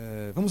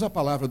Vamos à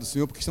palavra do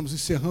Senhor, porque estamos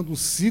encerrando um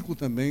ciclo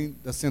também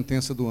da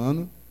sentença do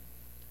ano.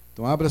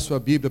 Então, abra sua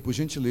Bíblia, por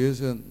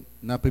gentileza,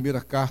 na primeira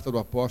carta do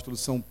apóstolo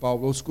São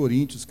Paulo aos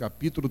Coríntios,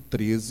 capítulo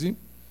 13.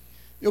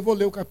 Eu vou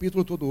ler o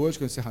capítulo todo hoje,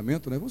 que é o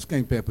encerramento, né? Vamos ficar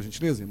em pé, por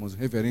gentileza, irmãos, em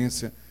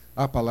reverência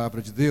à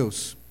palavra de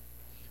Deus.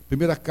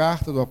 Primeira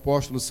carta do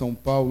apóstolo São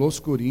Paulo aos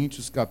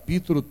Coríntios,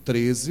 capítulo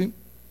 13.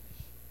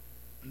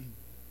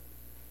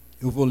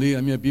 Eu vou ler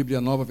a minha Bíblia,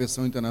 a Nova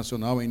Versão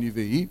Internacional, a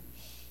NVI.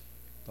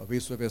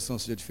 Talvez sua versão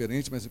seja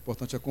diferente, mas é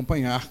importante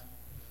acompanhar.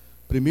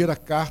 Primeira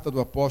carta do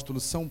apóstolo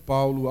São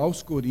Paulo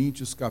aos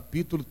Coríntios,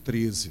 capítulo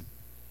 13.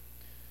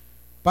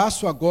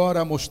 Passo agora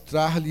a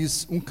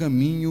mostrar-lhes um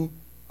caminho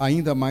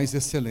ainda mais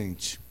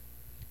excelente.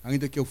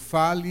 Ainda que eu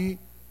fale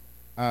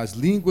as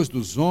línguas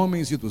dos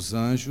homens e dos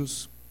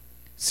anjos,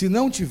 se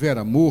não tiver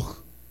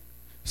amor,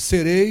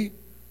 serei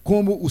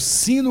como o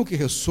sino que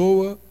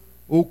ressoa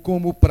ou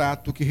como o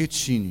prato que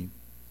retine.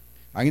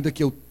 Ainda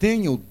que eu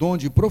tenha o dom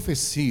de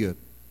profecia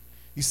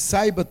e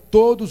saiba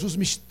todos os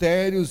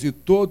mistérios e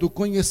todo o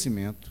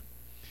conhecimento,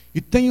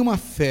 e tenha uma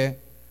fé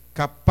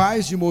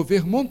capaz de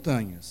mover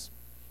montanhas,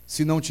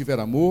 se não tiver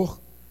amor,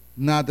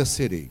 nada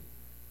serei.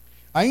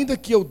 Ainda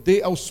que eu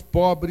dê aos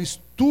pobres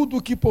tudo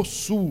o que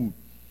possuo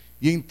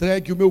e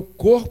entregue o meu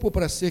corpo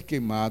para ser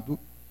queimado,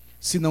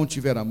 se não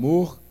tiver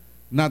amor,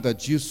 nada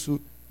disso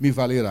me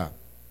valerá.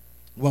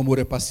 O amor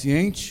é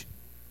paciente,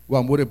 o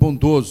amor é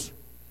bondoso,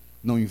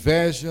 não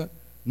inveja,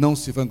 não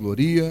se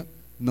vangloria,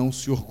 não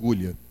se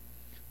orgulha.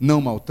 Não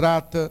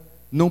maltrata,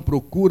 não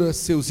procura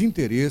seus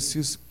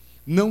interesses,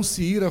 não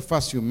se ira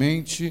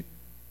facilmente,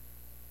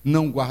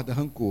 não guarda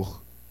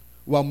rancor.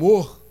 O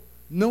amor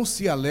não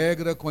se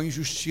alegra com a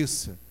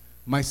injustiça,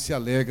 mas se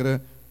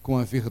alegra com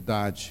a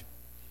verdade.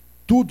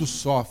 Tudo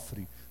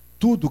sofre,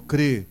 tudo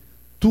crê,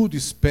 tudo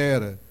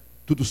espera,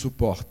 tudo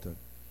suporta.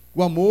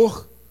 O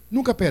amor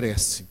nunca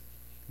perece,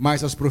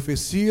 mas as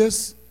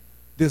profecias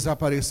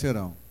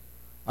desaparecerão.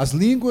 As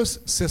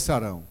línguas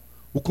cessarão,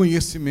 o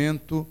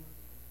conhecimento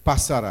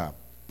passará,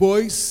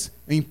 pois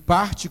em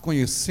parte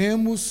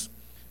conhecemos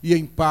e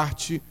em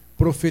parte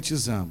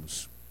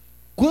profetizamos.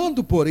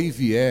 Quando, porém,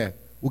 vier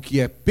o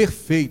que é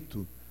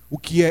perfeito, o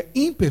que é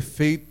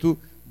imperfeito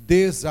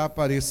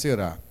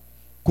desaparecerá.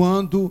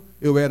 Quando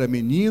eu era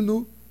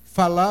menino,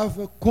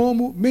 falava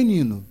como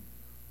menino,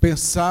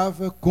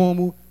 pensava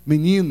como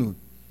menino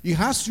e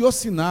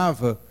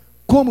raciocinava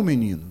como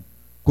menino.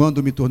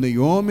 Quando me tornei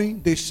homem,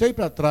 deixei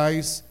para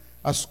trás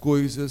as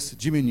coisas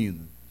de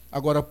menino.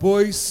 Agora,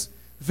 pois,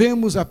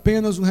 vemos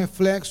apenas um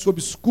reflexo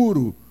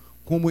obscuro,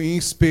 como em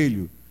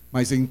espelho,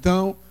 mas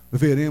então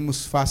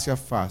veremos face a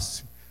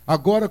face.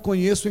 Agora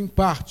conheço em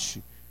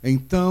parte,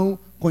 então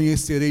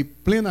conhecerei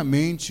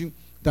plenamente,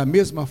 da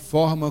mesma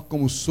forma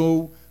como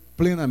sou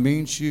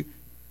plenamente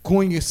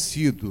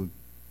conhecido.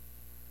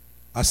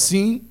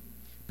 Assim,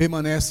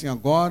 permanecem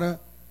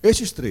agora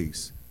estes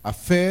três: a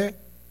fé,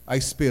 a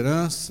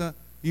esperança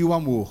e o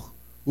amor.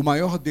 O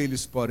maior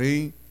deles,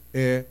 porém,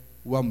 é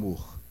o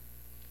amor.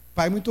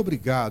 Pai, muito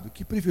obrigado.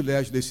 Que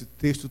privilégio desse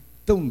texto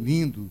tão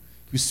lindo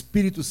que o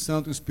Espírito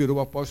Santo inspirou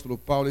o apóstolo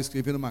Paulo a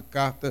escrever uma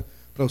carta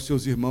para os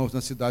seus irmãos na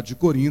cidade de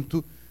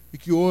Corinto, e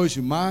que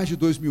hoje, mais de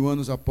 2000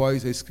 anos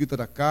após a escrita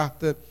da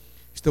carta,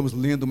 estamos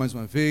lendo mais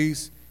uma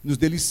vez, nos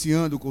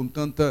deliciando com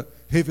tanta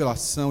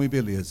revelação e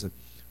beleza.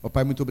 Ó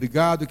Pai, muito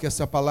obrigado, que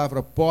essa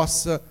palavra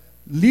possa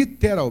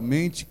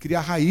literalmente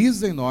criar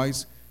raiz em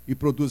nós e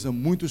produza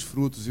muitos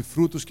frutos, e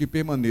frutos que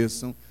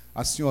permaneçam.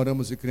 Assim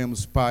oramos e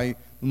cremos, Pai,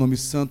 no nome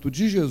santo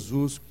de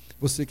Jesus.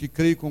 Você que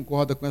crê e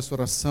concorda com essa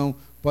oração,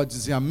 pode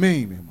dizer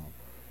amém, meu irmão.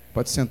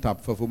 Pode sentar,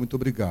 por favor, muito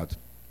obrigado.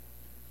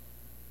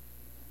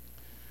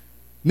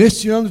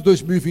 Neste ano de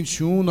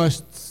 2021,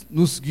 nós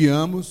nos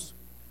guiamos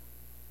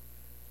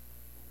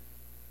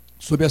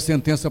sob a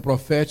sentença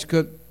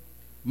profética,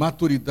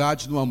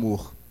 maturidade no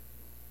amor.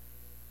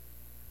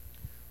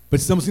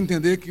 Precisamos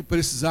entender que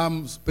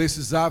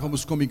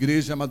precisávamos como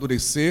igreja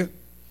amadurecer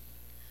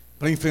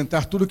para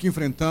enfrentar tudo o que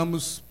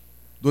enfrentamos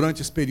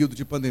durante esse período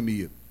de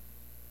pandemia.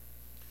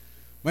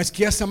 Mas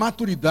que essa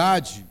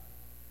maturidade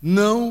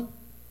não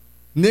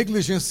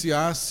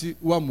negligenciasse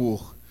o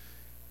amor.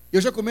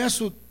 Eu já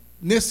começo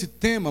nesse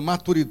tema,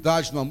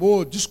 maturidade no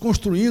amor,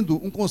 desconstruindo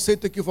um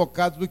conceito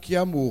equivocado do que é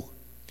amor.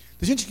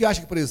 Tem gente que acha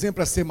que, por exemplo,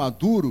 para ser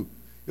maduro,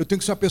 eu tenho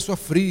que ser uma pessoa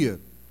fria,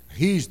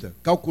 rígida,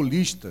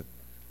 calculista,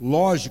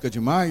 lógica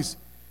demais,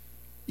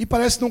 e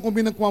parece que não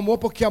combina com amor,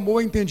 porque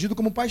amor é entendido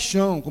como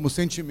paixão, como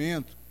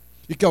sentimento,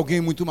 e que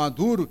alguém muito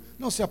maduro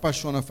não se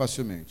apaixona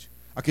facilmente.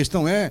 A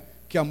questão é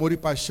que amor e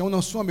paixão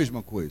não são a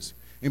mesma coisa.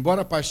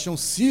 Embora a paixão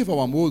sirva ao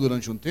amor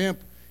durante um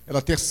tempo,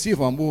 ela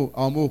sirva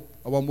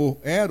ao amor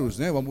eros,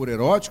 né, o amor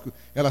erótico,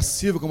 ela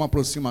sirva como uma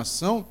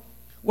aproximação,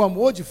 o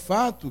amor, de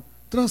fato,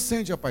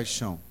 transcende a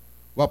paixão.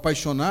 O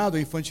apaixonado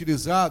é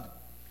infantilizado.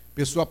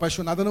 Pessoa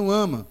apaixonada não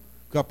ama,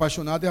 porque o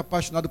apaixonado é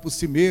apaixonado por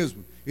si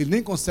mesmo. Ele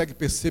nem consegue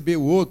perceber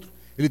o outro,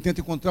 ele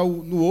tenta encontrar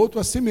no outro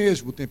a si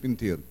mesmo o tempo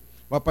inteiro.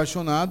 O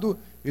apaixonado,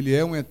 ele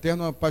é um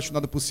eterno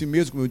apaixonado por si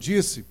mesmo, como eu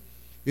disse.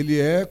 Ele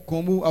é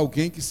como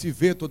alguém que se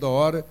vê toda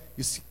hora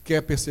e se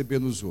quer perceber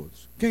nos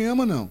outros. Quem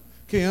ama, não.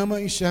 Quem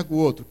ama enxerga o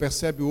outro,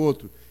 percebe o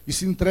outro, e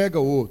se entrega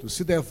ao outro,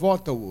 se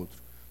devota ao outro.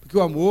 Porque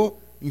o amor,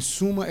 em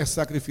suma, é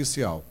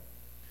sacrificial.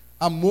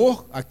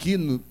 Amor, aqui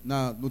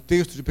no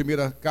texto de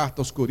primeira carta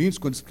aos Coríntios,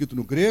 quando escrito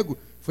no grego,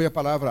 foi a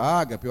palavra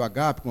ágape, ou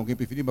agape, como alguém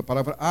preferir, a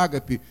palavra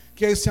ágape,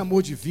 que é esse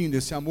amor divino,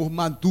 esse amor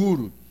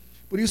maduro.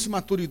 Por isso,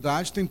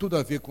 maturidade tem tudo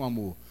a ver com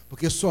amor.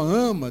 Porque só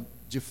ama,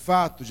 de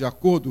fato, de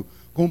acordo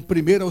com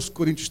 1 aos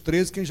Coríntios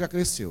 13, quem já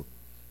cresceu.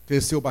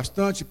 Cresceu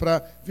bastante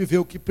para viver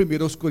o que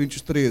 1 aos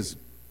Coríntios 13.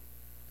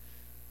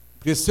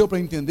 Cresceu para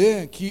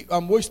entender que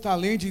amor está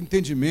além de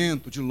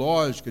entendimento, de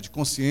lógica, de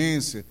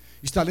consciência,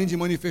 está além de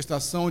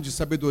manifestação de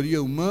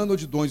sabedoria humana ou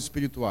de dons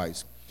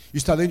espirituais.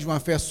 Está além de uma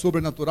fé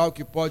sobrenatural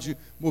que pode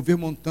mover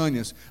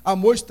montanhas.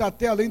 Amor está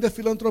até além da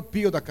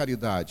filantropia ou da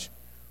caridade,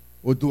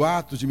 ou do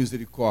ato de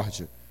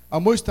misericórdia.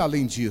 Amor está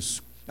além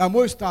disso.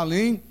 Amor está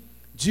além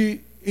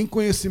em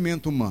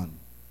conhecimento humano.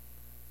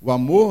 O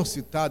amor,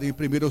 citado em 1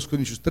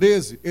 Coríntios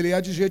 13, ele é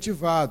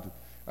adjetivado.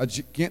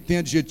 Tem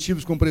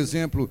adjetivos como, por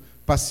exemplo,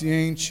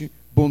 paciente,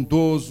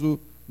 bondoso,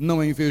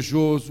 não é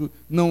invejoso,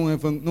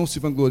 não se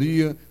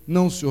vangloria,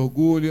 não se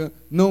orgulha,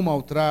 não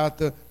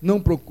maltrata,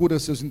 não procura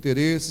seus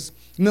interesses,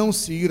 não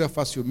se ira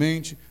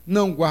facilmente,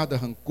 não guarda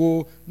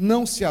rancor,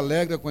 não se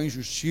alegra com a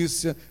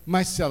injustiça,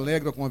 mas se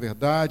alegra com a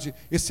verdade.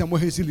 Esse amor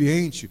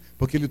resiliente,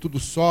 porque ele tudo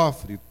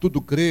sofre, tudo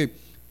crê,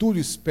 tudo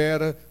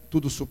espera,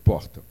 tudo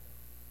suporta.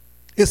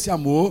 Esse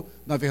amor,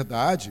 na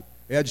verdade,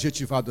 é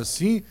adjetivado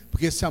assim,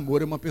 porque esse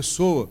amor é uma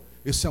pessoa,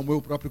 esse amor é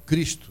o próprio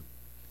Cristo.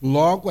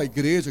 Logo, a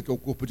igreja, que é o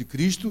corpo de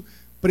Cristo,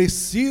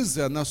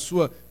 precisa, na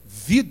sua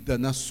vida,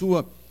 na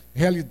sua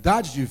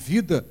realidade de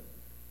vida,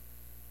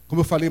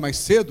 como eu falei mais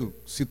cedo,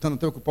 citando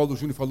até o que o Paulo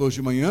Júnior falou hoje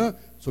de manhã,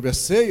 sobre a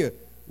ceia,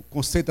 o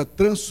conceito da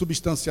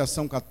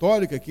transubstanciação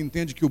católica, que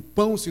entende que o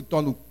pão se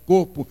torna o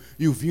corpo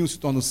e o vinho se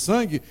torna o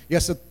sangue, e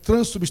essa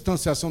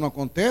transubstanciação não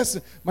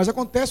acontece, mas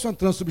acontece uma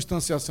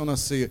transubstanciação na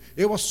ceia.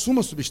 Eu assumo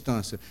a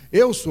substância,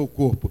 eu sou o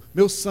corpo,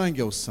 meu sangue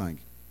é o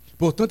sangue.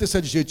 Portanto, esse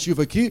adjetivo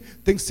aqui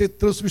tem que ser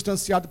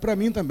transubstanciado para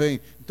mim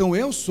também. Então,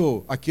 eu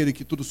sou aquele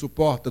que tudo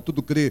suporta,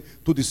 tudo crê,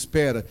 tudo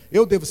espera.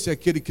 Eu devo ser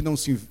aquele que não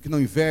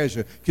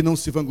inveja, que não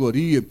se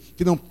vangloria,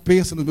 que não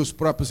pensa nos meus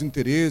próprios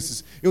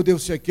interesses. Eu devo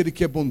ser aquele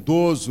que é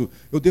bondoso.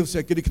 Eu devo ser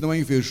aquele que não é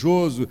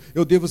invejoso.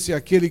 Eu devo ser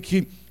aquele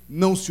que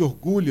não se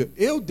orgulha.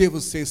 Eu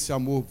devo ser esse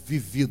amor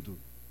vivido,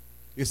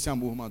 esse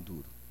amor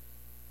maduro.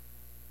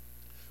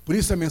 Por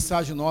isso, a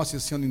mensagem nossa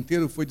esse ano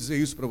inteiro foi dizer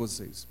isso para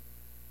vocês.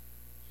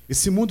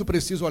 Esse mundo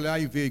precisa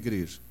olhar e ver a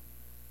igreja.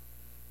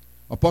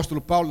 O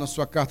apóstolo Paulo, na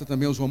sua carta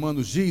também aos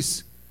Romanos,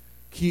 diz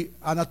que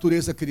a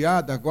natureza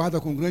criada aguarda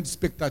com grande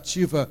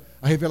expectativa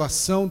a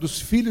revelação dos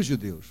filhos de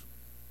Deus.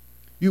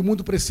 E o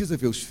mundo precisa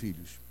ver os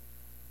filhos.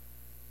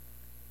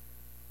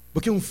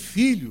 Porque um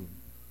filho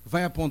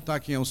vai apontar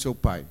quem é o seu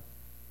pai.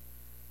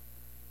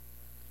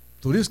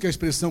 Por isso que a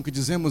expressão que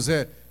dizemos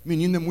é: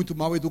 menino é muito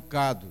mal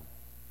educado.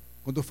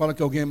 Quando eu falo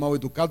que alguém é mal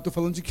educado, estou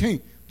falando de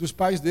quem? Dos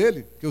pais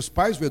dele, porque os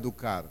pais o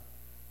educaram.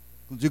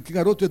 Quando digo que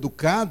garoto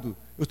educado,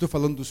 eu estou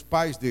falando dos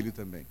pais dele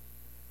também.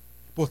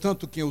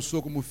 Portanto, quem eu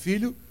sou como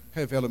filho,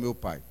 revela o meu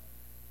pai.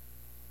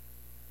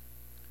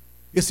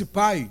 Esse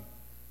pai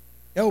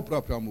é o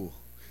próprio amor.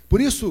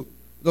 Por isso,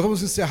 nós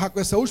vamos encerrar com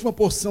essa última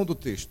porção do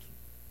texto,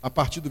 a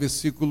partir do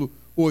versículo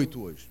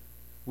 8 hoje.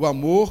 O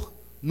amor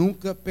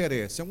nunca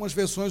perece. Em algumas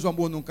versões o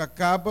amor nunca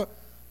acaba,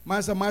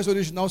 mas a mais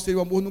original seria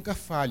o amor nunca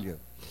falha.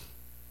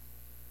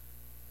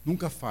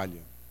 Nunca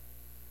falha.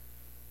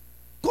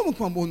 Como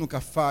que o amor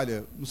nunca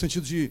falha? No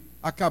sentido de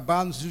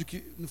acabar, no sentido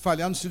de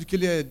falhar, no sentido de que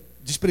ele é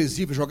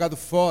desprezível, jogado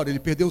fora, ele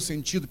perdeu o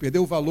sentido,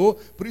 perdeu o valor,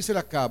 por isso ele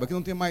acaba, que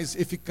não tem mais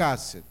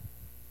eficácia.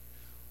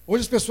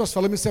 Hoje as pessoas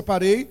falam: me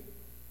separei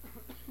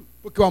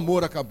porque o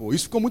amor acabou.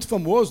 Isso ficou muito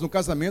famoso no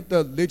casamento da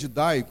Lady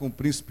Di com o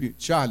príncipe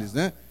Charles,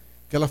 né?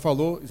 Que ela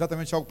falou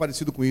exatamente algo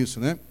parecido com isso,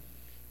 né?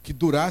 Que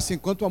durasse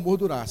enquanto o amor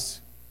durasse.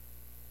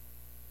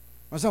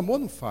 Mas amor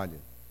não falha,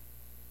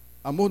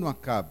 amor não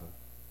acaba,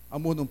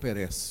 amor não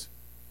perece.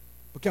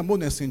 Porque amor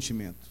não é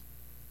sentimento.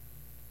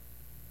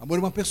 Amor é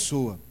uma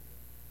pessoa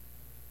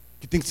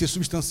que tem que ser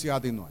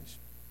substanciada em nós.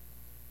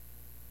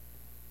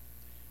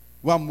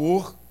 O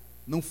amor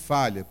não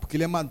falha, porque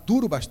ele é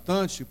maduro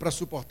bastante para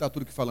suportar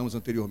tudo que falamos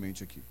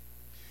anteriormente aqui.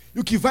 E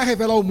o que vai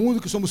revelar ao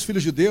mundo que somos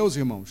filhos de Deus,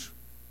 irmãos,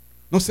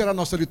 não será a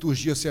nossa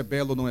liturgia se é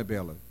bela ou não é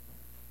bela.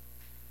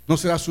 Não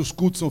será se os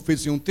cultos são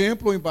feitos em um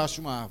templo ou embaixo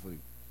de uma árvore.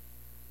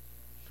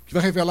 O que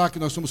vai revelar que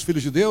nós somos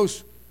filhos de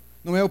Deus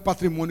não é o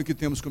patrimônio que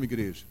temos como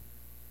igreja.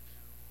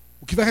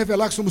 O que vai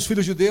revelar que somos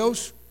filhos de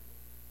Deus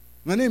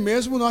não é nem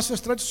mesmo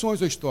nossas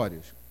tradições ou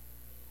histórias.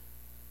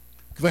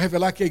 O que vai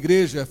revelar que a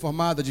igreja é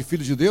formada de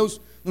filhos de Deus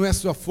não é a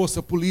sua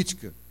força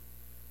política,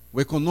 ou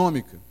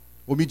econômica,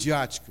 ou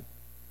midiática.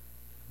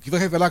 O que vai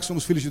revelar que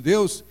somos filhos de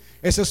Deus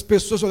é se as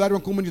pessoas olharem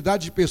uma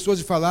comunidade de pessoas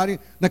e falarem: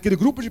 naquele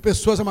grupo de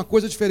pessoas é uma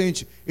coisa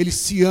diferente, eles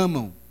se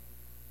amam.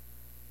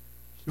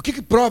 E o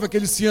que prova que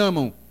eles se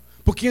amam?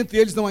 Porque entre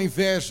eles não há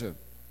inveja,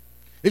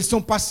 eles são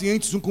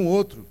pacientes um com o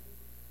outro.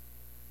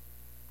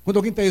 Quando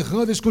alguém está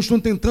errando, eles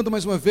continuam tentando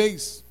mais uma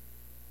vez.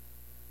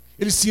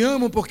 Eles se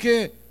amam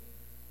porque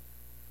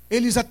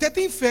eles até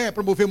têm fé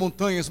para mover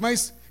montanhas,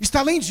 mas está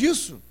além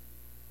disso.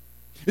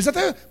 Eles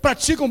até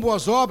praticam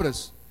boas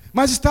obras,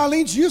 mas está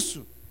além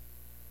disso.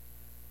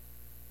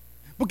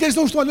 Porque eles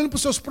não estão olhando para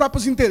os seus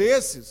próprios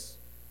interesses.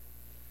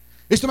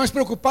 Eles estão mais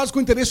preocupados com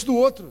o interesse do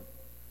outro.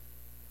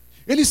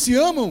 Eles se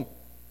amam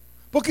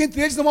porque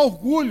entre eles não há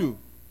orgulho.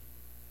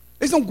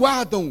 Eles não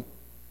guardam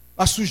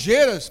as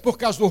sujeiras por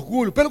causa do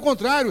orgulho. Pelo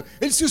contrário,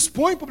 eles se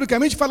expõem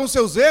publicamente e falam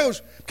seus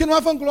erros, porque não há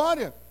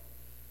vanglória.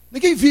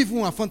 Ninguém vive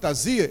uma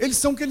fantasia, eles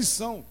são o que eles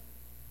são.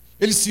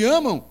 Eles se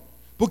amam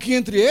porque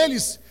entre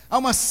eles há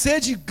uma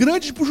sede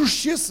grande por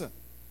justiça.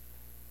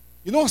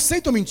 E não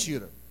aceitam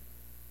mentira.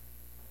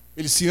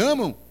 Eles se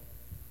amam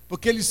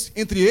porque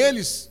entre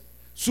eles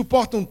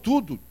suportam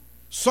tudo,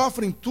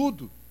 sofrem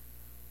tudo,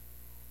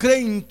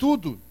 creem em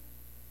tudo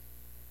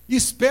e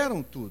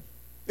esperam tudo.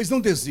 Eles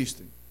não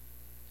desistem.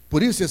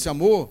 Por isso esse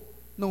amor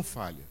não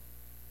falha.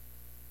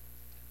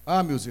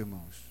 Ah, meus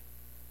irmãos,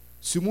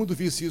 se o mundo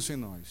visse isso em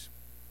nós,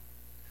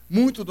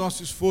 muito do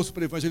nosso esforço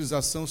para a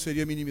evangelização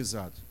seria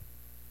minimizado.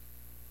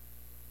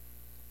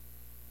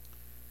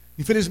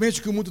 Infelizmente,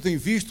 o que o mundo tem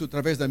visto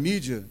através da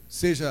mídia,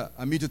 seja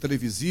a mídia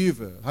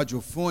televisiva,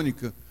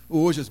 radiofônica,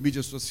 ou hoje as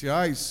mídias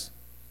sociais,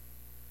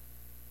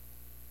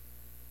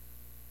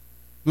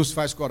 nos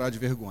faz corar de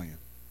vergonha.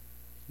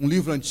 Um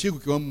livro antigo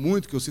que eu amo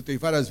muito, que eu citei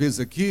várias vezes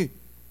aqui,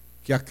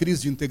 que é A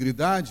Crise de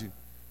Integridade,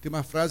 tem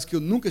uma frase que eu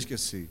nunca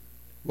esqueci.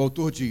 O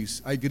autor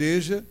diz: a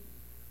igreja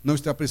não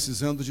está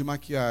precisando de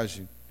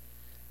maquiagem,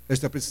 ela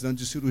está precisando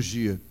de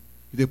cirurgia.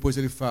 E depois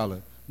ele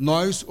fala: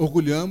 nós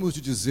orgulhamos de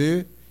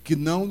dizer que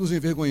não nos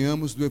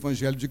envergonhamos do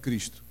Evangelho de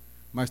Cristo,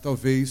 mas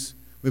talvez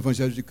o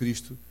Evangelho de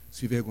Cristo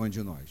se envergonhe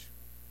de nós.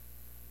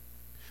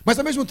 Mas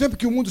ao mesmo tempo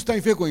que o mundo está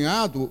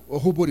envergonhado, ou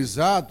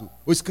ruborizado,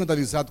 ou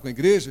escandalizado com a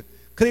igreja,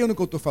 creiam no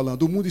que eu estou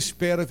falando, o mundo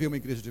espera ver uma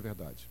igreja de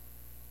verdade.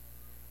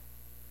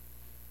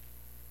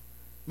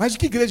 Mas de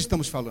que igreja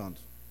estamos falando?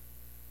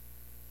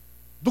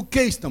 Do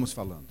que estamos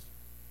falando?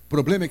 O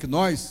problema é que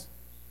nós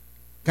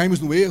caímos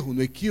no erro,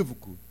 no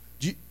equívoco,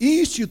 de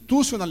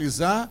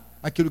institucionalizar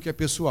aquilo que é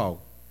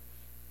pessoal.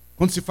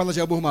 Quando se fala de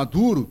amor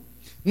maduro,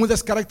 uma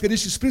das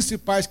características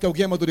principais que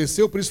alguém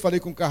amadureceu, por isso falei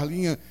com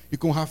Carlinha e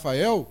com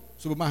Rafael,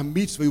 sobre o Mar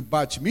Mitzvah e o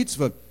Bat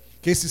Mitzvah,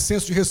 que é esse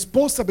senso de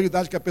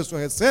responsabilidade que a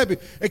pessoa recebe,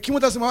 é que uma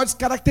das maiores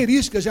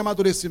características de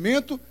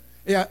amadurecimento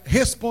é a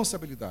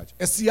responsabilidade,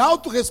 é se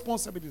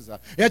autorresponsabilizar,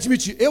 é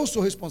admitir: eu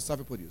sou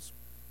responsável por isso.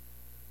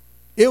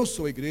 Eu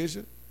sou a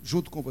igreja,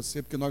 junto com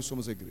você, porque nós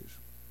somos a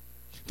igreja.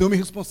 Então eu me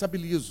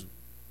responsabilizo.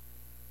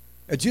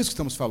 É disso que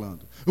estamos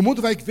falando. O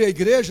mundo vai ver a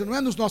igreja não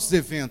é nos nossos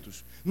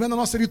eventos, não é na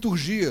nossa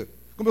liturgia.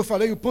 Como eu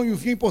falei, o pão e o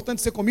vinho é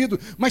importante ser comido,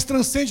 mas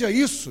transcende a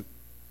isso.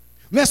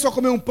 Não é só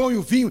comer um pão e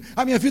o vinho.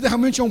 A minha vida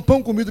realmente é um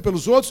pão comido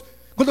pelos outros.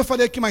 Quando eu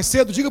falei aqui mais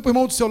cedo, diga para o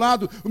irmão do seu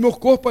lado: o meu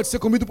corpo pode ser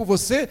comido por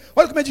você.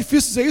 Olha como é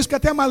difícil dizer isso, que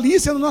até a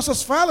malícia nas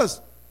nossas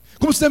falas.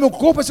 Como se meu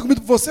corpo pode ser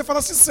comido por você,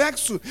 falasse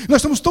sexo. Nós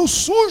estamos tão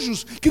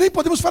sujos que nem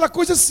podemos falar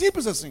coisas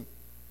simples assim.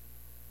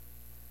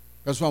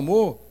 Mas o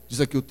amor, diz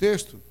aqui o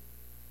texto,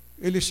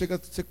 ele chega a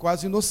ser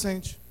quase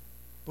inocente,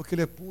 porque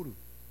ele é puro.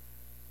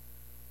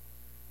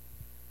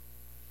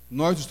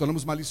 Nós nos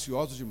tornamos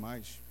maliciosos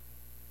demais,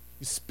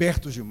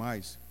 espertos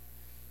demais.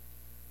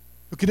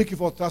 Eu queria que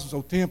voltássemos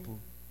ao tempo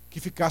que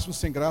ficássemos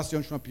sem graça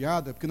diante de uma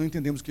piada, porque não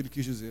entendemos o que ele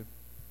quis dizer.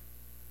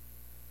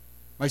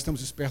 Mas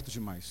estamos espertos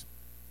demais.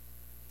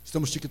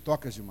 Estamos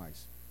tiktokers demais.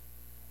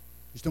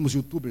 Estamos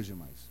youtubers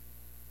demais.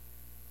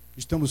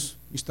 Estamos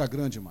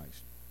Instagram demais.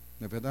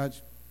 Não é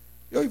verdade?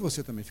 Eu e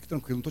você também, fique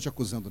tranquilo, não estou te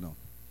acusando não.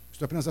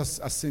 Estou apenas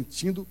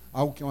assentindo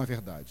algo que é uma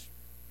verdade.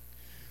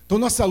 Então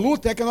nossa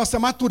luta é que a nossa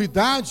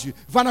maturidade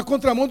vá na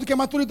contramão do que é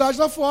maturidade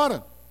lá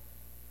fora.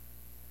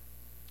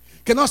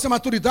 Que a nossa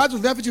maturidade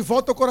nos leve de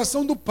volta ao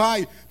coração do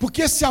Pai.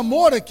 Porque esse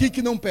amor aqui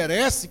que não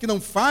perece, que não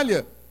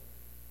falha,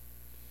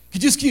 que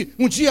diz que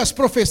um dia as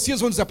profecias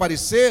vão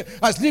desaparecer,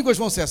 as línguas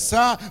vão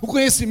cessar, o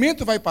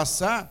conhecimento vai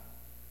passar,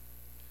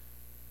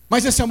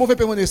 mas esse amor vai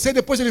permanecer.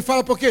 Depois ele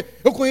fala: porque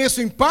eu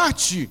conheço em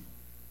parte,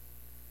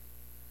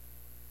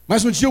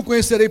 mas um dia eu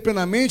conhecerei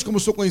plenamente como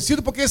sou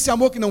conhecido. Porque esse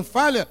amor que não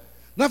falha,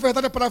 na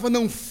verdade a palavra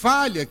não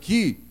falha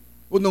aqui,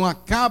 ou não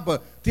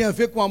acaba, tem a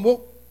ver com amor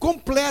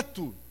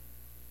completo,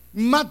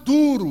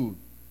 maduro,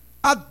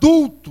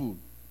 adulto.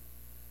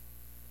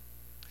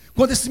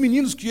 Quando esses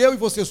meninos que eu e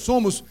você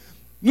somos,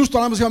 nos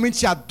tornarmos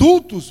realmente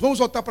adultos, vamos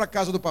voltar para a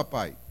casa do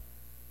papai.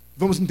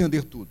 Vamos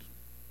entender tudo.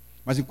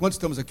 Mas enquanto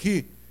estamos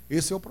aqui,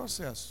 esse é o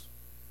processo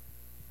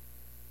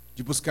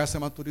de buscar essa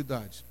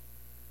maturidade.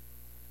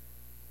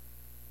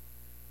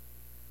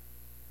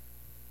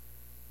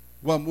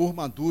 O amor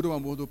maduro é o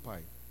amor do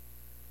Pai.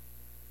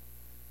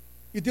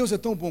 E Deus é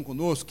tão bom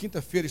conosco.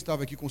 Quinta-feira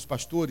estava aqui com os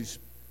pastores,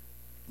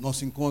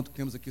 nosso encontro que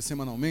temos aqui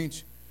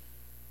semanalmente.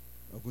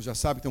 Alguns já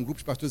sabem que tem um grupo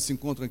de pastores que se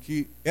encontram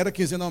aqui. Era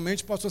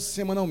quinzenalmente, passou a ser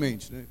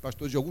semanalmente, né?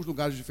 Pastores de alguns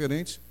lugares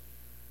diferentes,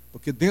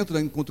 porque dentro do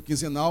encontro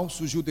quinzenal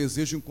surgiu o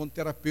desejo de um encontro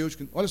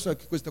terapêutico. Olha só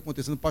que coisa está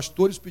acontecendo.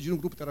 Pastores pediram um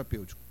grupo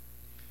terapêutico.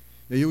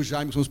 E aí eu e o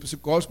Jaime, somos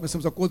psicólogos,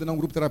 começamos a coordenar um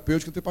grupo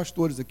terapêutico entre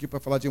pastores aqui para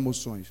falar de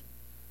emoções.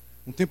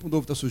 Um tempo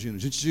novo está surgindo.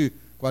 Gente de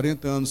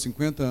 40 anos,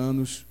 50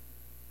 anos,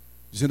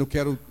 dizendo: eu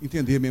quero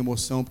entender minha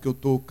emoção, porque eu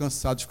estou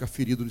cansado de ficar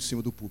ferido em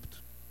cima do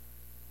púlpito.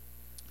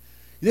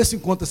 E nesse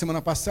encontro da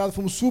semana passada,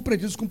 fomos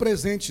surpreendidos com um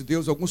presente de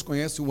Deus. Alguns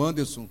conhecem o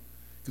Anderson,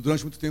 que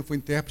durante muito tempo foi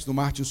intérprete do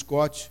Martin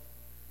Scott.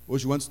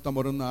 Hoje o Anderson está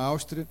morando na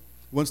Áustria.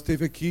 O Anderson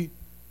esteve aqui,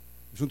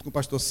 junto com o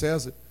pastor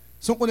César.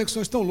 São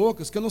conexões tão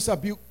loucas que eu não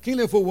sabia. Quem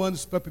levou o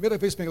Anderson para a primeira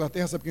vez para a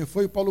Inglaterra, sabe quem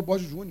foi? O Paulo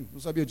Borges Júnior.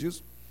 Não sabia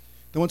disso.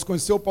 Então, Anderson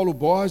conheceu o Paulo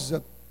Borges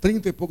há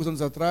 30 e poucos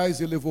anos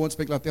atrás. Ele levou o Anderson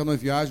para a Inglaterra numa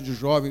viagem de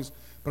jovens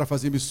para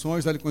fazer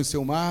missões. Lá ele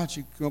conheceu o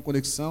Martin, que é uma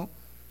conexão.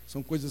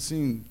 São coisas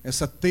assim.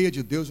 Essa teia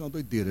de Deus é uma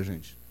doideira,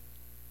 gente.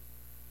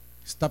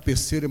 Esse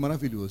tapeceiro é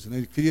maravilhoso, né?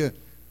 Ele cria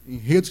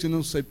enredos que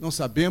não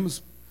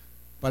sabemos.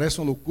 Parece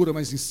uma loucura,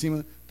 mas em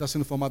cima está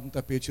sendo formado um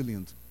tapete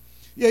lindo.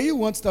 E aí o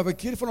Anderson estava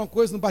aqui, ele falou uma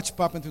coisa no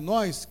bate-papo entre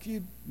nós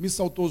que me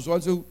saltou os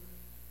olhos. Eu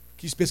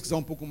quis pesquisar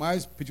um pouco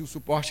mais, pedi o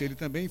suporte a ele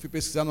também, fui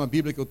pesquisar numa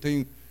Bíblia que eu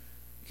tenho,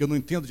 que eu não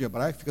entendo de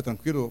hebraico, fica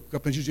tranquilo, porque eu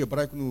aprendi de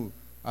hebraico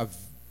há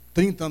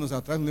 30 anos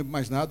atrás, não lembro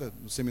mais nada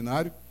no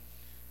seminário,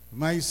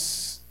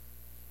 mas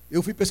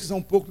eu fui pesquisar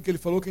um pouco do que ele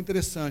falou, que é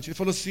interessante. Ele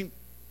falou assim: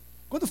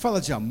 quando fala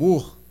de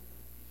amor,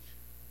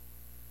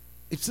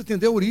 a gente precisa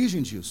entender a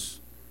origem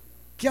disso.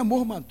 Que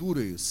amor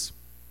maduro é esse?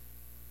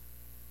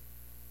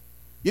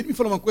 E ele me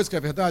falou uma coisa que é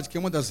verdade, que é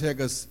uma das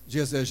regras de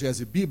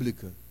exegese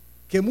bíblica,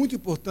 que é muito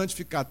importante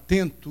ficar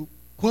atento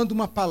quando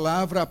uma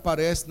palavra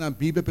aparece na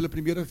Bíblia pela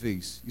primeira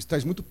vez. Isso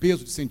traz muito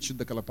peso de sentido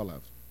daquela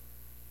palavra.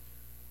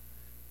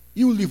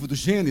 E o livro do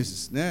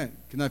Gênesis, né,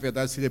 que na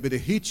verdade seria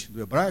Bereshit, do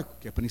hebraico,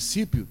 que é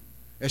princípio,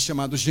 é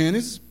chamado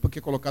Gênesis porque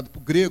é colocado para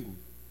o grego,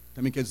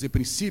 também quer dizer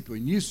princípio,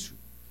 início.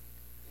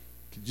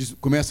 Que diz,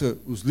 começa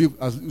os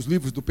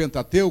livros do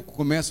Pentateuco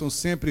começam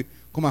sempre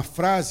com uma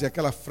frase,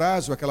 aquela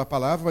frase ou aquela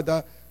palavra vai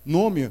dar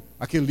nome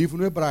àquele livro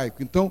no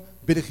hebraico. Então,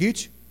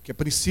 Bereshit, que é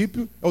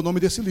princípio, é o nome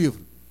desse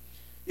livro.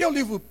 E é um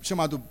livro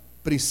chamado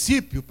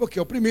princípio porque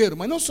é o primeiro,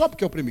 mas não só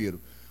porque é o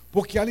primeiro,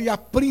 porque ali há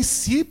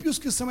princípios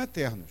que são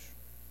eternos,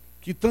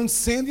 que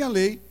transcendem a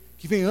lei,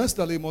 que vem antes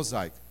da lei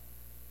mosaica.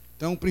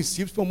 Então,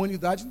 princípios para a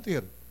humanidade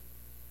inteira.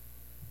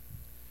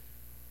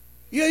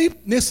 E aí,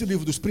 nesse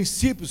livro dos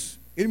princípios,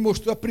 ele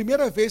mostrou a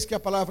primeira vez que a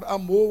palavra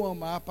amor ou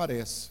amar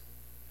aparece.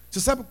 Você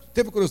sabe,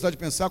 teve curiosidade de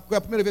pensar qual é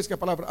a primeira vez que a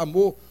palavra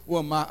amor ou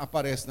amar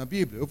aparece na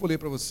Bíblia? Eu vou ler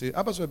para você.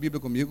 Abra sua Bíblia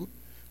comigo.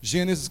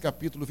 Gênesis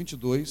capítulo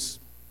 22,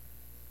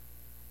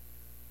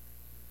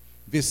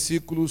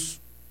 versículos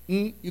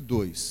 1 e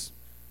 2.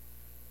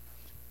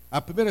 A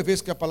primeira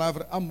vez que a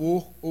palavra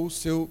amor ou o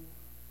seu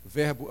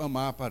verbo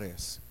amar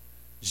aparece.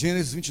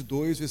 Gênesis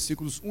 22,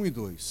 versículos 1 e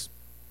 2.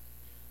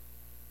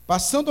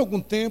 Passando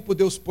algum tempo,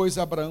 Deus pôs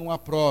Abraão à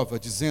prova,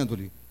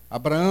 dizendo-lhe: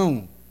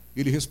 Abraão,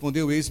 ele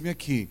respondeu: eis-me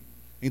aqui.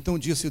 Então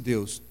disse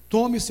Deus: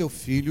 tome seu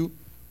filho,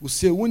 o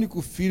seu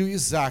único filho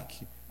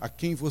Isaque, a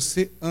quem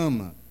você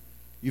ama,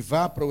 e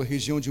vá para a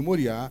região de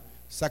Moriá,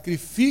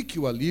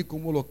 sacrifique-o ali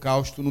como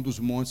holocausto num dos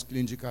montes que lhe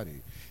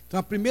indicarei. Então,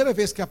 a primeira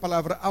vez que a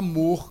palavra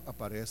amor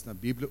aparece na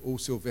Bíblia, ou o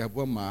seu verbo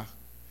amar,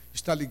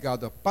 está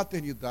ligado à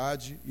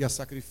paternidade e a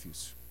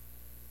sacrifício.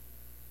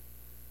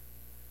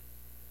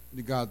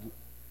 Ligado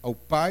ao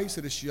Pai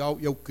Celestial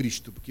e ao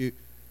Cristo, porque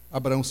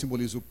Abraão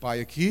simboliza o Pai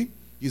aqui,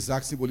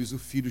 Isaque simboliza o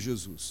Filho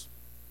Jesus.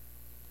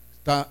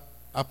 Está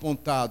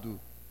apontado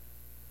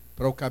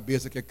para o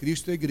cabeça que é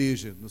Cristo e a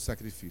igreja no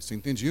sacrifício. Você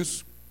entende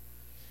isso?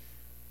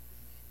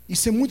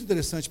 Isso é muito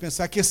interessante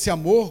pensar que esse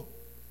amor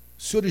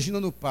se origina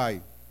no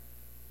Pai.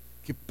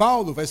 Que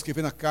Paulo vai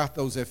escrever na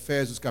carta aos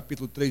Efésios,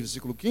 capítulo 3,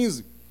 versículo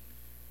 15,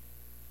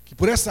 que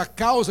por essa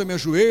causa me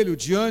ajoelho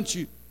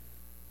diante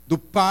do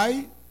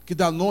Pai, que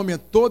dá nome a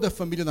toda a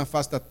família na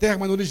face da terra,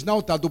 mas no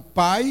original está do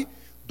Pai,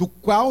 do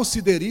qual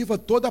se deriva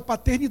toda a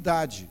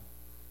paternidade.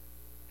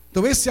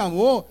 Então esse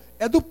amor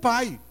é do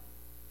Pai.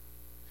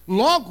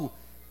 Logo,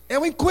 é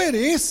uma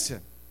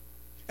incoerência,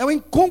 é uma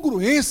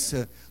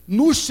incongruência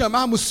nos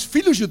chamarmos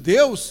filhos de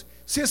Deus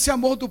se esse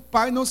amor do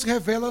Pai não se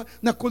revela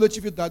na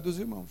coletividade dos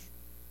irmãos.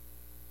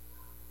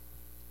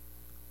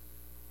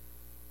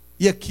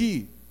 E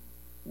aqui,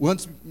 o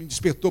Anderson me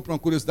despertou para uma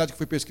curiosidade que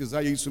foi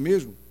pesquisar, e é isso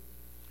mesmo,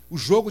 o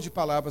jogo de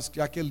palavras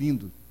que há, que é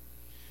lindo.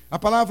 A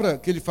palavra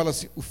que ele fala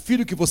assim, o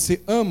filho que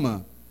você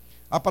ama,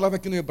 a palavra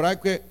aqui no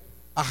hebraico é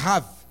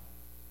ahav.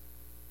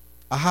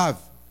 Ahav,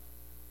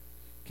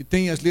 que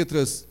tem as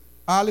letras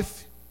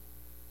Aleph,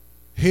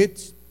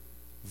 Het,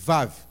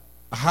 Vav.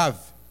 Ahav.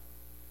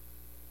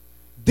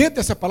 Dentro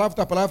dessa palavra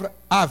está a palavra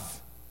Av,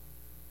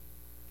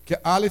 que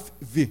é Aleph,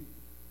 V.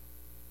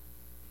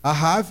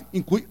 Ahav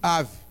inclui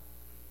Av.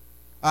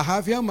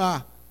 Ahav é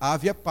amar,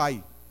 Av é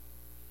pai.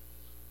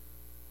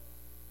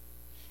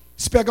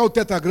 Se pegar o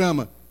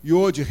tetragrama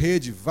Yod,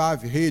 Red,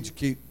 Vav, Red,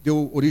 que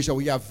deu origem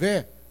ao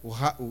Yavé,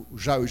 o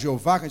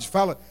Jeová, que a gente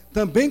fala,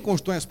 também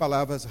constam as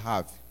palavras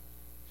Rav.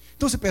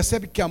 Então você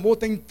percebe que amor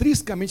está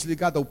intrinsecamente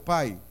ligado ao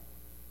Pai.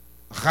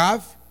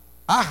 Rav,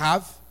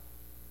 Ahav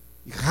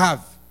e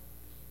Rav.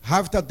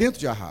 Rav está dentro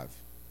de Ahav.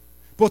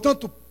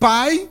 Portanto,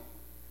 Pai,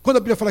 quando a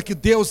Bíblia fala que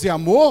Deus é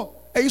amor,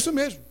 é isso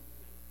mesmo.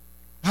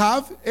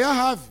 Rav é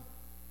Ahav.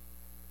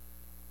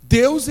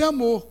 Deus é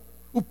amor,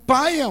 o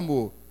Pai é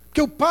amor, porque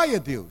o Pai é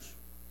Deus.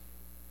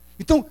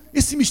 Então,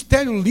 esse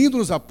mistério lindo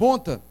nos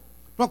aponta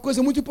para uma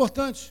coisa muito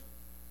importante.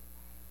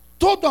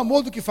 Todo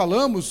amor do que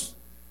falamos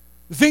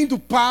vem do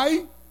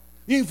Pai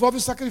e envolve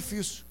o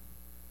sacrifício.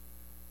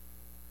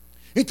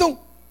 Então,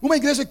 uma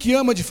igreja que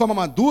ama de forma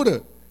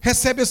madura,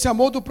 recebe esse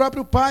amor do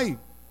próprio Pai.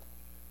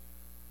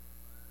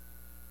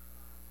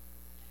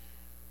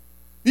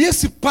 E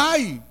esse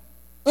Pai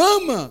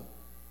ama,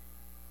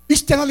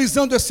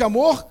 externalizando esse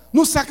amor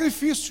no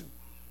sacrifício.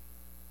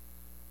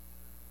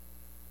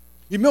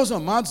 E meus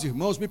amados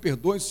irmãos, me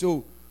perdoem se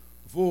eu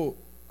vou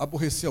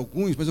aborrecer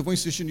alguns, mas eu vou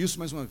insistir nisso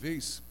mais uma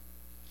vez.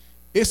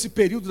 Esse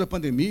período da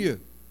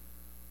pandemia,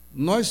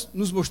 nós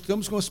nos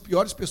mostramos como as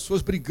piores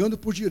pessoas brigando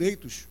por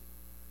direitos,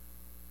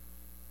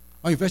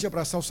 ao invés de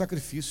abraçar o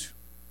sacrifício.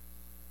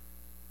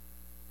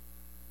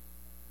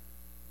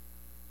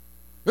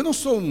 Eu não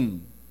sou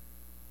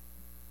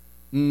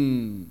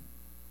um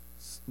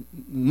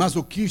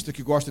masoquista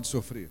que gosta de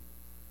sofrer.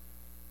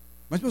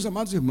 Mas, meus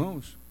amados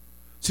irmãos,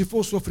 se for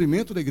o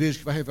sofrimento da igreja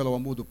que vai revelar o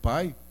amor do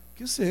Pai,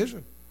 que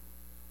seja.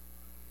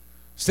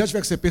 Se ela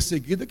tiver que ser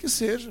perseguida, que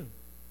seja.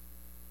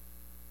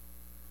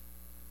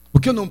 O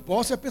que eu não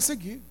posso é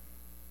perseguir.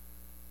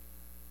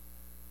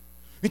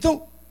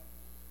 Então,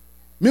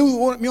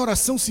 minha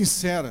oração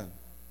sincera,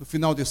 no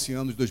final desse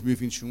ano de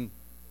 2021,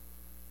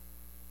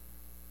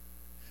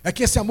 é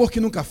que esse amor que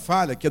nunca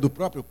falha, que é do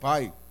próprio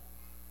Pai,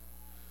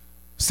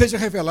 seja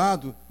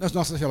revelado nas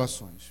nossas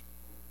relações,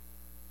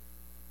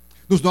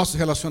 nos nossos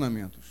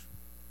relacionamentos.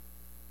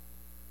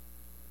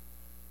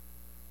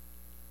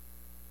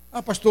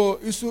 Ah, pastor,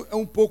 isso é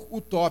um pouco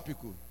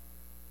utópico.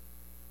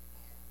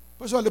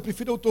 Pois olha, eu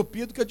prefiro a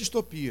utopia do que a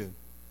distopia,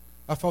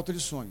 a falta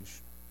de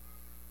sonhos.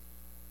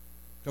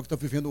 Que é o que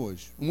estamos vivendo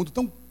hoje. Um mundo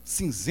tão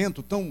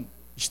cinzento, tão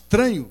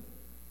estranho.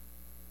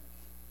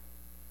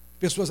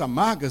 Pessoas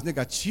amargas,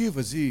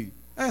 negativas e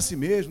é assim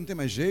mesmo, não tem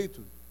mais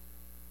jeito.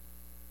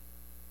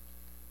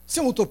 Se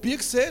é uma utopia,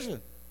 que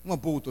seja uma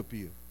boa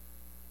utopia.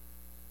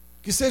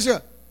 Que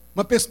seja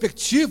uma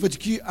perspectiva de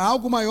que há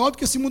algo maior do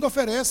que esse mundo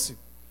oferece.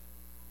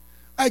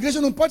 A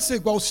igreja não pode ser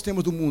igual ao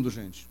sistema do mundo,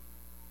 gente.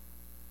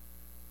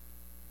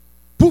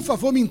 Por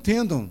favor, me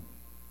entendam.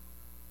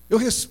 Eu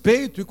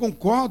respeito e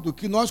concordo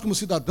que nós, como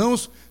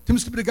cidadãos,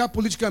 temos que brigar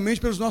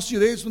politicamente pelos nossos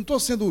direitos. Não estou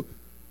sendo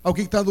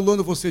alguém que está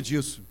anulando você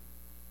disso.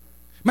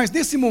 Mas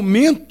nesse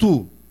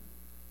momento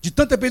de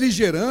tanta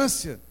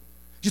beligerância,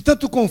 de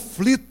tanto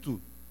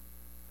conflito,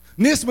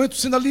 nesse momento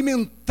sendo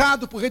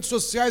alimentado por redes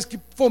sociais que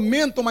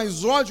fomentam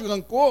mais ódio e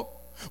rancor,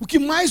 o que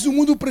mais o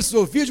mundo precisa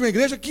ouvir de uma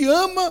igreja que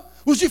ama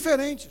os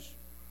diferentes.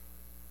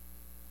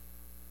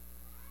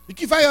 E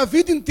que vai a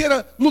vida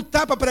inteira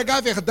lutar para pregar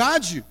a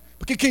verdade,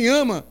 porque quem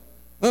ama,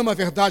 ama a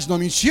verdade, não a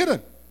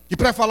mentira, e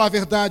para falar a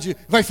verdade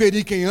vai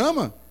ferir quem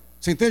ama.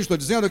 Você entende o que estou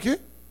dizendo aqui?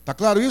 Está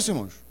claro isso,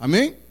 irmãos?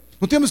 Amém?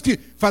 Não temos que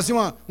fazer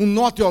um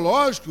nó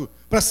teológico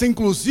para ser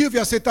inclusivo e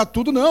aceitar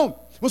tudo, não.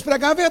 Vamos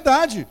pregar a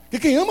verdade, porque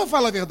quem ama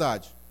fala a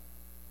verdade.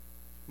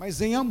 Mas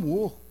em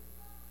amor,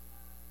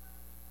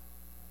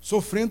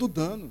 sofrendo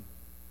dano.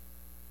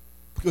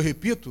 Porque eu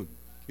repito,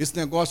 esse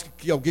negócio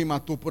que alguém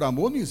matou por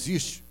amor não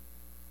existe.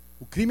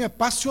 O crime é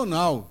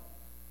passional,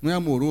 não é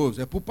amoroso,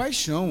 é por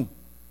paixão.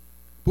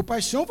 Por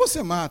paixão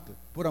você mata,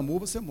 por amor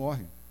você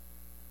morre.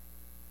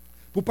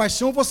 Por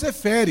paixão você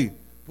fere,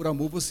 por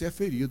amor você é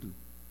ferido.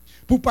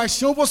 Por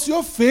paixão você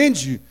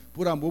ofende,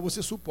 por amor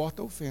você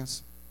suporta a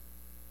ofensa.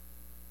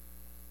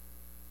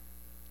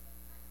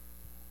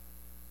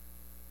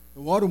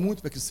 Eu oro muito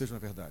para que isso seja uma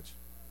verdade.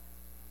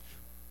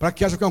 Para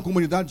que haja uma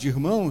comunidade de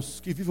irmãos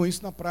que vivam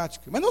isso na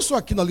prática. Mas não só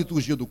aqui na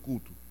liturgia do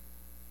culto.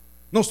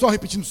 Não só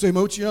repetindo seu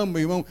irmão, eu te amo,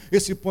 meu irmão,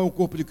 esse pão é o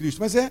corpo de Cristo.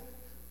 Mas é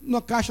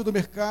na caixa do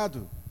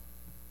mercado.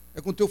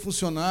 É com o teu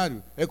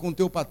funcionário, é com o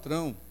teu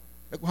patrão,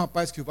 é com o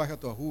rapaz que varre a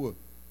tua rua,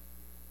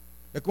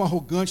 é com o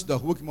arrogante da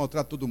rua que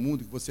maltrata todo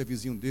mundo, que você é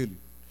vizinho dele,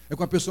 é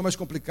com a pessoa mais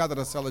complicada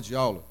da sala de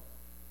aula.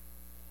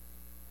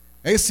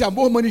 É esse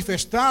amor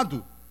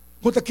manifestado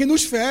contra quem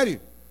nos fere,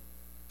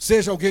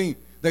 seja alguém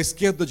da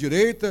esquerda, da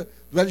direita,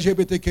 do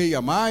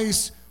LGBTQIA+,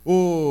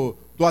 ou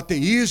do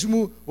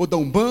ateísmo, ou da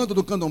Umbanda,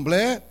 do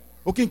Candomblé,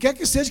 ou quem quer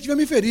que seja que venha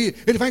me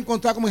ferir. Ele vai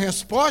encontrar como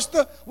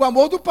resposta o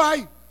amor do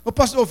Pai. Eu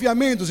posso ouvir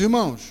amém dos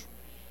irmãos?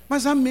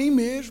 Mas amém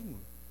mesmo.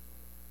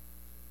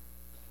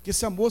 Que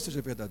esse amor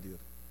seja verdadeiro.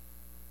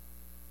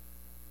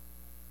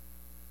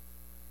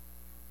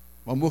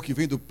 O amor que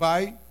vem do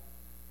Pai,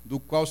 do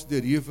qual se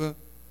deriva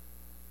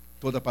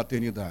toda a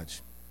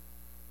paternidade.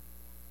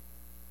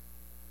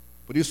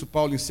 Por isso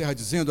Paulo encerra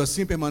dizendo,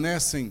 assim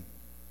permanecem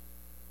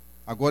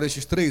agora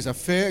estes três, a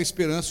fé, a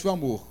esperança e o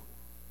amor.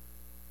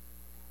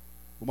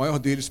 O maior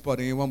deles,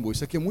 porém, é o amor.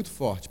 Isso aqui é muito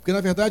forte, porque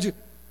na verdade,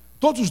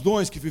 todos os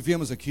dons que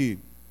vivemos aqui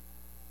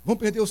vão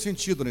perder o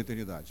sentido na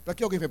eternidade. Para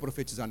que alguém vai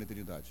profetizar na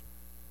eternidade?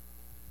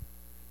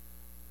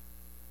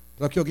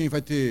 Para que alguém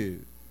vai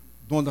ter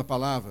dom da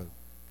palavra,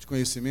 de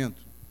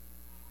conhecimento,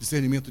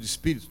 discernimento de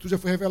espírito? Tudo já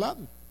foi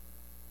revelado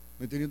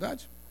na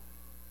eternidade.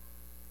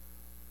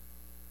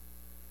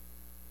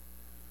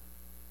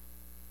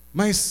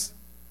 Mas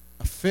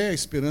A fé, a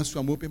esperança e o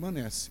amor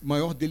permanecem. O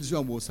maior deles é o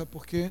amor. Sabe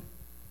por quê?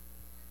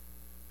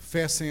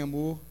 Fé sem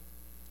amor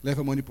leva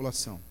à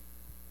manipulação.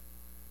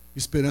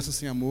 Esperança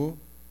sem amor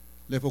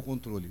leva ao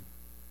controle.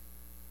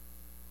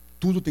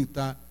 Tudo tem que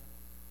estar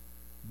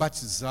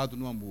batizado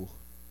no amor,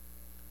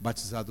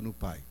 batizado no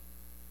Pai.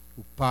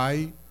 O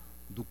Pai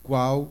do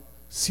qual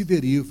se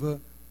deriva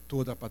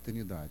toda a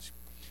paternidade.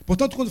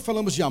 Portanto, quando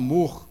falamos de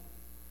amor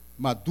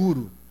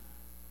maduro,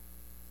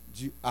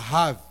 de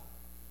ahav,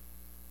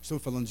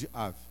 estamos falando de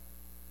Av.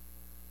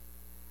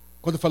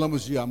 Quando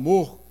falamos de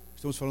amor,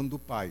 estamos falando do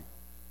Pai,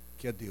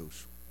 que é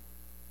Deus.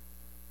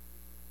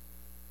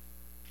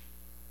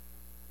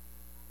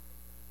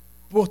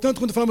 Portanto,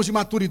 quando falamos de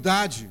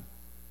maturidade,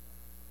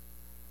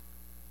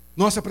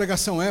 nossa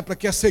pregação é para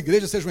que essa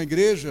igreja seja uma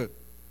igreja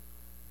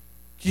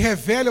que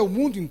revele ao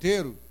mundo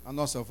inteiro, à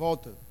nossa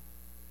volta,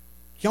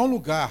 que há um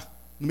lugar,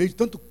 no meio de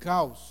tanto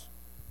caos,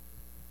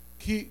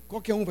 que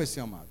qualquer um vai ser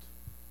amado,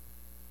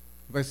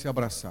 vai ser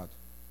abraçado.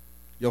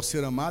 E ao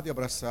ser amado e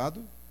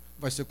abraçado,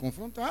 vai ser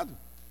confrontado,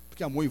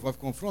 porque amor envolve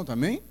confronto,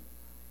 amém?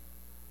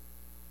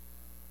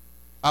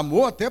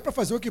 Amor até para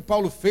fazer o que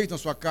Paulo fez na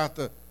sua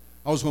carta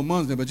aos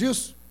Romanos, lembra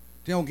disso?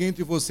 Tem alguém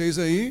entre vocês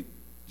aí,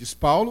 diz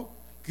Paulo,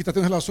 que está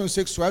tendo relações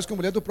sexuais com a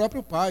mulher do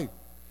próprio pai.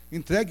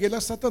 Entregue ele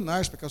a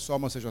Satanás para que a sua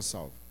alma seja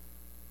salva.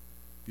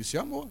 Isso é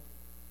amor.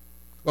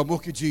 O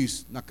amor que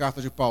diz na carta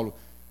de Paulo,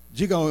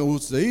 diga a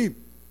outros aí,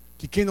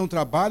 que quem não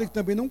trabalha, que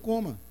também não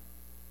coma.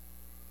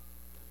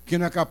 Quem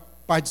não é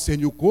capaz de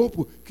discernir o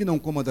corpo, que não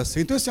coma da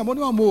ceia. Então esse amor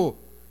não é um amor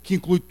que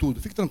inclui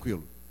tudo, fique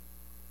tranquilo.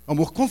 O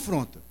amor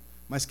confronta,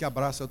 mas que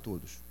abraça a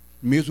todos,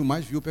 mesmo o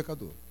mais vil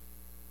pecador,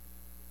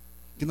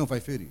 que não vai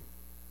ferir.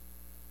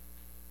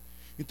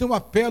 Então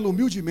apelo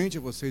humildemente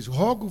a vocês,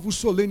 rogo-vos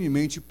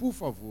solenemente, por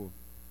favor.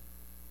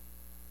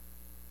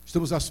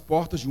 Estamos às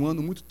portas de um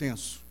ano muito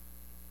tenso.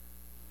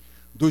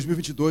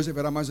 2022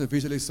 haverá mais uma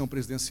vez a eleição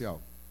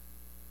presidencial.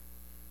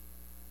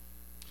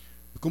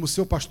 E como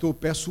seu pastor, eu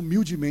peço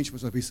humildemente,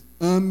 mais uma vez,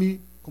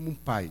 ame como um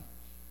pai.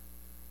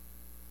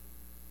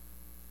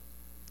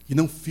 E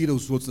não fira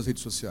os outros nas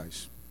redes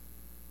sociais.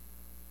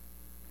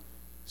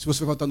 Se você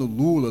vai votar no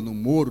Lula, no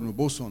Moro, no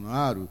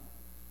Bolsonaro,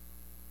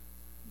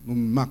 no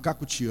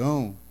macaco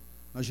Tião,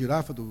 na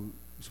girafa do...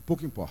 Isso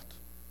pouco importa.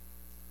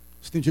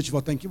 Você tem direito de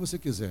votar em quem você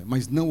quiser,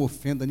 mas não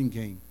ofenda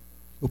ninguém.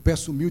 Eu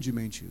peço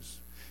humildemente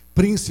isso.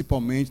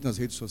 Principalmente nas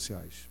redes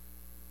sociais.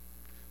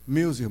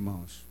 Meus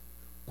irmãos,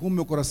 como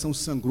meu coração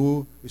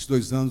sangrou esses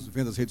 2 anos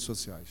vendo as redes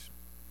sociais.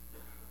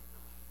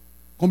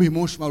 Como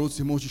irmãos chamaram outros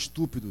irmãos de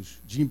estúpidos,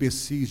 de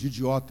imbecis, de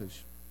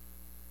idiotas,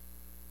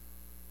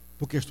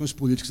 por questões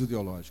políticas e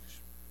ideológicas.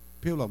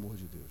 Pelo amor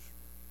de Deus.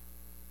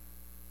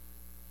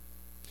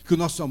 Que o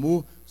nosso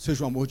amor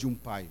seja o amor de um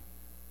pai.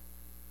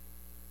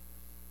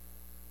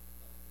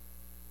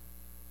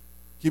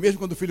 Que mesmo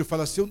quando o filho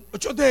fala assim, eu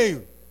te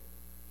odeio,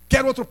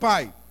 quero outro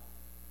pai.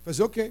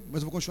 Fazer ok,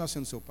 mas eu vou continuar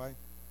sendo seu pai.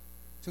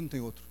 Você não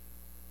tem outro.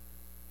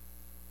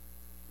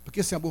 Porque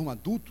esse amor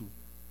adulto,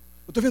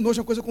 eu estou vendo hoje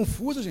uma coisa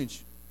confusa,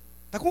 gente.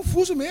 Está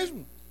confuso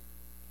mesmo.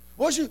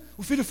 Hoje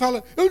o filho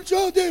fala, eu não te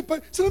odeio,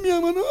 pai. Você não me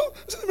ama, não?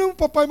 Você não me ama,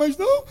 papai, mais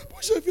não?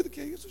 Puxa vida, que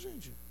é isso,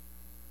 gente?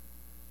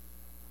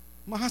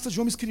 Uma raça de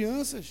homens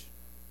crianças.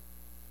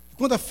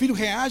 Quando a filho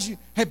reage,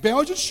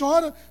 rebelde, ele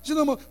chora.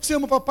 Você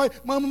ama papai,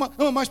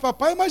 ama mais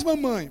papai ou mais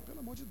mamãe? Pelo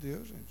amor de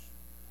Deus, gente.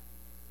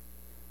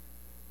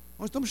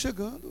 Nós estamos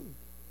chegando.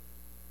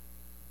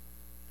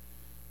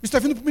 Isso está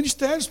vindo para o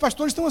ministério, os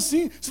pastores estão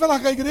assim. Você vai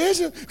largar a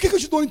igreja? O que eu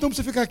te dou então para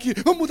você ficar aqui?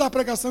 Vamos mudar a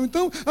pregação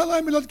então? Ah lá,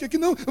 é melhor do que aqui.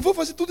 Não, eu vou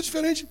fazer tudo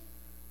diferente.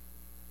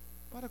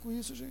 Para com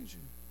isso, gente.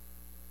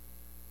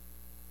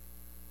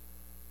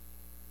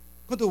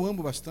 Quando eu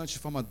amo bastante de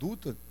forma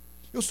adulta,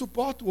 eu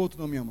suporto o outro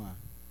não me amar.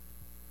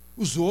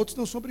 Os outros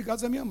não são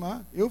obrigados a me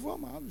amar. Eu vou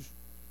amá-los.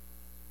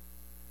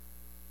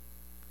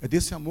 É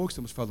desse amor que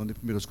estamos falando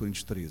em 1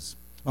 Coríntios 13.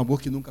 Um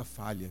amor que nunca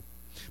falha.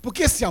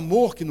 Porque esse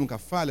amor que nunca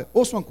falha,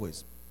 ouça uma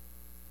coisa.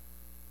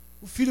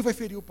 O filho vai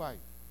ferir o pai.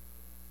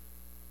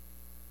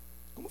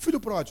 Como o filho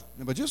pródigo,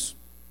 lembra disso?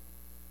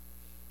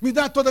 Me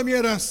dá toda a minha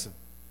herança.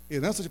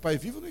 Herança de pai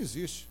vivo não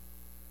existe.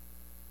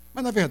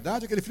 Mas na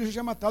verdade aquele filho já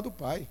tinha matado o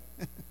pai.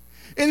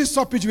 Ele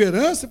só pediu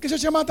herança porque já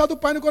tinha matado o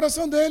pai no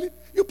coração dele.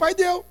 E o pai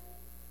deu.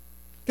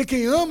 Porque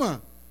quem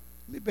ama,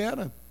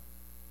 libera.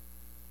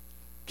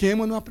 Quem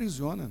ama não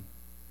aprisiona.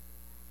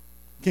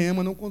 Quem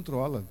ama não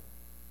controla.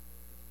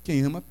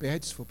 Quem ama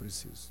perde se for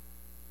preciso.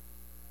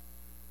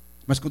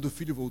 Mas quando o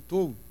filho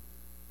voltou,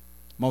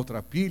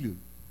 maltrapilho,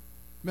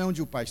 não é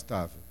onde o pai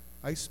estava?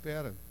 À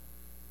espera.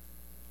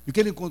 E o que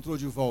ele encontrou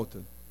de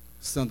volta?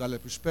 Sandália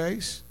para os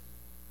pés,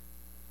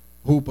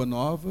 roupa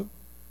nova,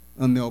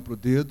 anel para o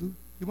dedo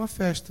e uma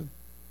festa.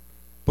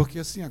 Porque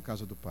assim é a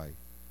casa do pai.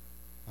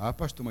 Ah,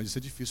 pastor, mas isso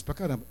é difícil pra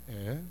caramba.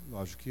 É,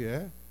 lógico que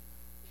é.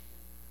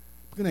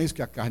 Porque não é isso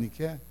que a carne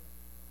quer.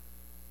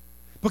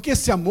 Porque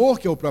esse amor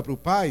que é o próprio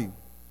pai,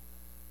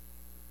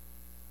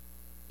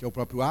 que é o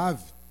próprio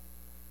ave,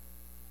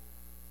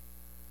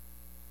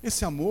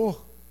 esse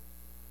amor,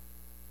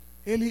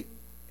 ele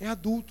é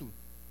adulto.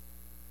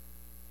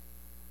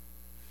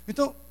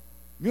 Então,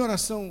 Minha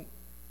oração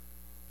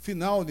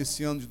final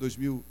nesse ano de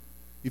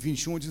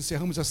 2021, onde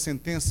encerramos a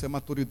sentença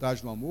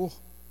Maturidade no Amor,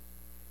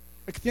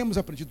 é que tenhamos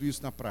aprendido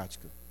isso na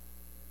prática.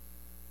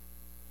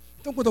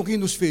 Então, quando alguém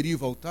nos ferir e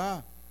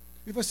voltar,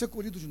 ele vai ser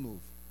acolhido de novo.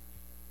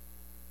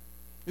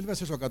 Ele vai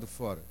ser jogado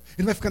fora.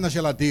 Ele vai ficar na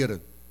geladeira.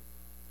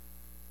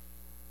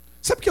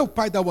 Sabe por que o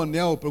pai dá o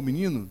anel para o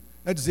menino?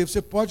 É dizer,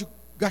 você pode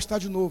gastar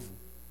de novo.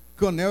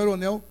 Porque o anel era o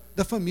anel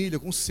da família,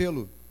 com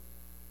selo.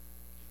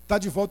 Está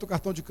de volta o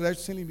cartão de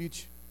crédito sem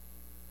limite.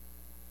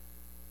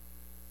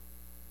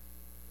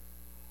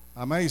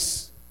 Ah,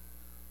 mas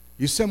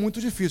isso é muito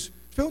difícil.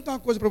 Deixa eu perguntar uma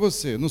coisa para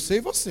você. Não sei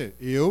você.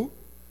 Eu,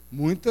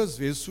 muitas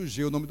vezes,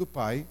 sujei o nome do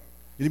pai.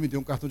 Ele me deu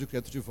um cartão de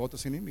crédito de volta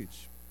sem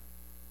limite.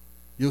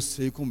 E eu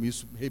sei como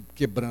isso,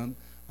 quebrando.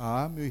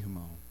 Ah, meu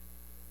irmão,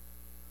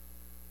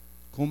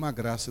 como a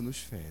graça nos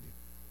fere.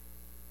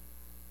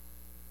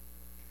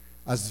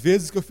 Às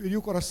vezes que eu feri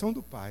o coração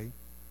do pai,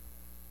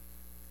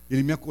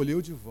 ele me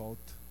acolheu de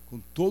volta, com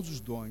todos os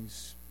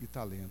dons e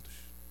talentos.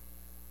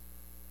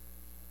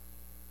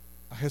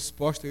 A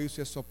resposta a isso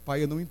é só,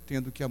 pai, eu não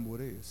entendo que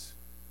amor é esse.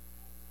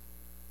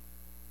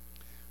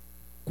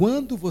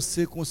 Quando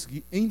você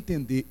conseguir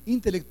entender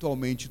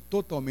intelectualmente,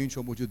 totalmente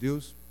o amor de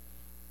Deus,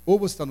 ou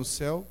você está no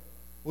céu,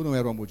 ou não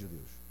era o amor de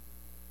Deus.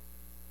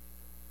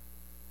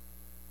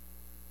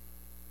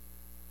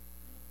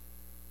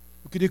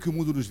 Eu queria que o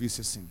mundo nos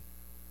visse assim.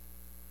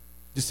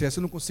 Dissesse,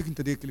 eu não consigo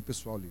entender aquele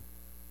pessoal ali.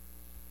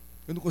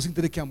 Eu não consigo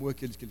entender que amor é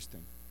aquele que eles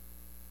têm.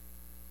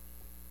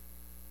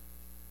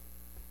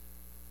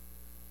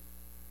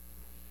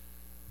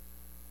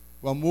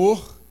 O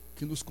amor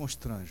que nos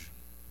constrange.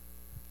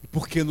 E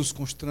porque nos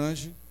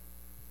constrange,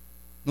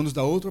 não nos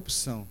dá outra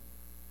opção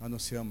a não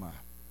ser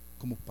amar,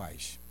 como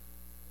pais.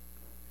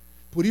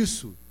 Por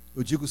isso,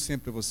 eu digo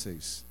sempre a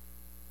vocês,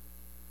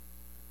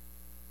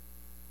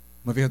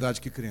 uma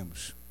verdade que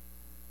cremos.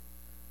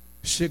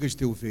 Chega de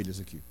ter ovelhas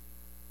aqui.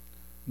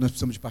 Nós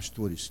precisamos de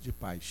pastores, de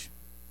pais.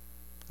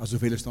 As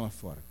ovelhas estão lá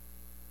fora.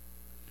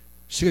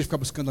 Chega de ficar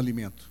buscando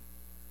alimento.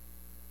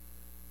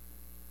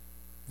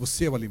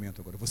 Você é o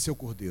alimento agora, você é o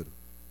cordeiro.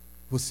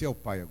 Você é o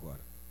pai agora.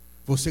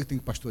 Você que tem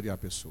que pastorear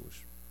pessoas.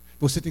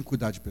 Você tem que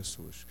cuidar de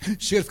pessoas.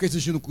 Chega de ficar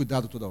exigindo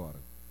cuidado toda hora.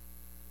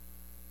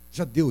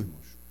 Já deu,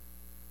 irmãos.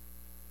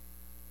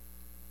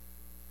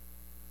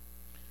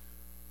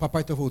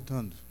 Papai está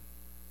voltando.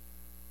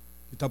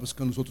 E está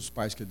buscando os outros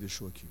pais que ele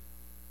deixou aqui.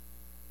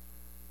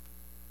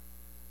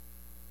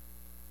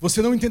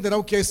 Você não entenderá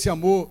o que é esse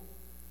amor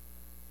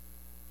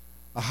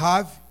a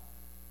Rave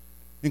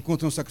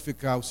enquanto não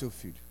sacrificar o seu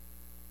filho.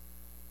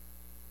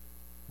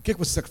 O que é que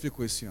você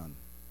sacrificou esse ano?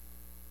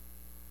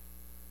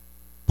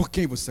 Por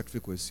quem você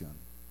sacrificou esse ano?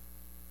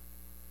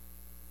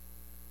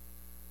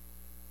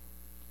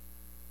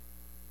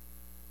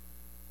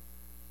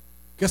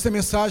 Que essa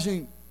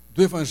mensagem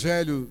do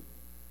Evangelho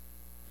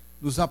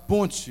nos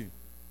aponte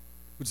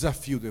o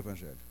desafio do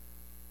Evangelho.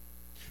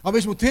 Ao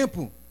mesmo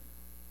tempo,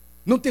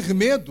 não ter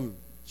medo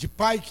de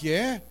pai que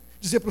é,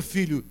 dizer para o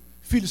filho,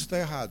 filho, isso está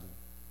errado.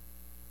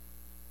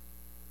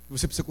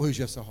 Você precisa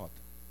corrigir essa rota.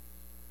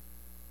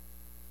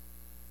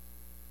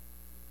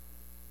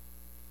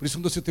 Por isso,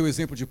 quando eu citei o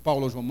exemplo de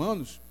Paulo aos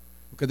Romanos,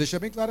 eu quero deixar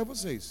bem claro a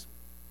vocês.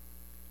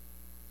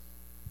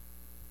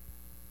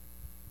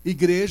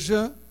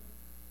 Igreja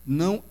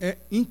não é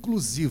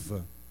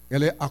inclusiva,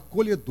 ela é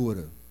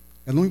acolhedora.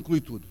 Ela não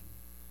inclui tudo.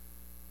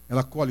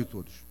 Ela acolhe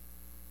todos.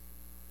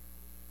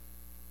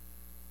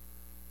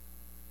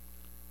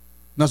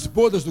 Nas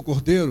bodas do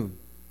Cordeiro,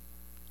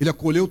 ele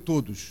acolheu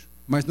todos,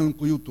 mas não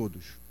incluiu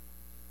todos.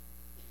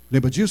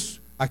 Lembra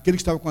disso? Aquele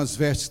que estava com as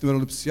vestes que não eram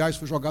nupciais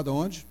foi jogado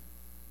aonde?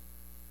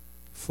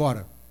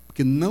 Fora,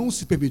 porque não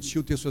se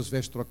permitiu ter suas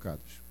vestes trocadas.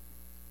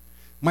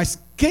 Mas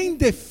quem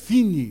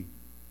define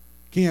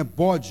quem é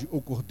bode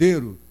ou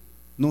cordeiro,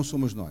 não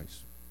somos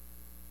nós.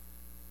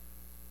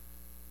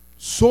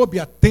 Sob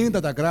a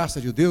tenda da graça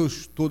de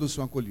Deus, todos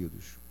são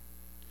acolhidos.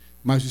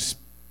 Mas o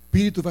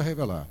Espírito vai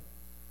revelar.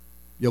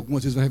 E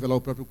algumas vezes vai revelar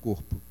o próprio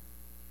corpo.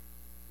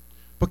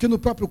 Porque no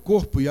próprio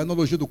corpo, e a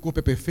analogia do corpo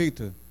é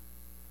perfeita,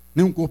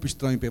 nenhum corpo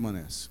estranho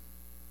permanece.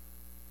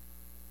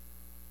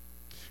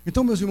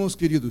 Então, meus irmãos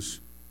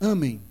queridos,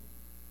 amem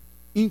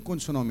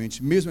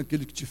incondicionalmente, mesmo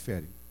aquele que te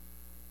fere.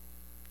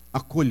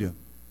 Acolha,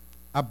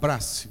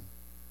 abrace,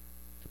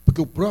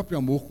 porque o próprio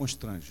amor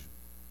constrange.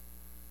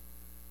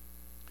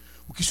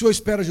 O que o Senhor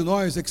espera de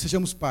nós é que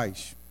sejamos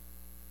pais.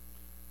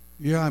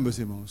 E, meus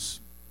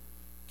irmãos,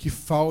 que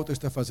falta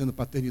está fazendo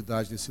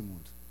paternidade nesse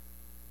mundo.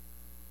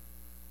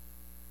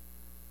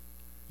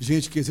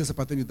 Gente que exerce a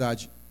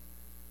paternidade.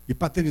 E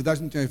paternidade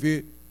não tem a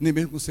ver nem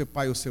mesmo com ser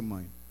pai ou ser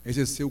mãe. É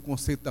exercer o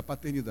conceito da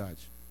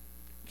paternidade,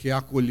 que é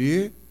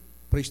acolher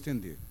para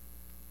estender.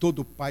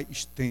 Todo pai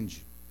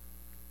estende.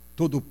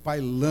 Todo pai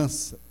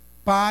lança.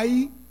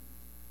 Pai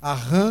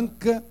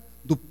arranca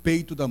do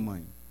peito da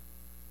mãe.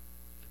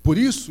 Por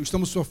isso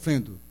estamos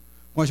sofrendo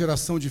com a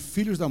geração de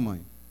filhos da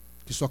mãe,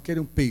 que só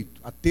querem um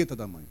peito, a teta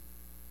da mãe.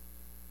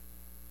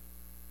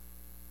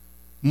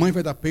 Mãe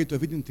vai dar peito a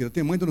vida inteira.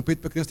 Tem mãe dando peito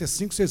para criança até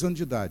 5, 6 anos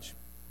de idade.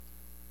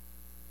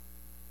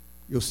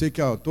 Eu sei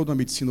que há toda a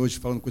medicina hoje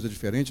falando coisa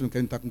diferente, não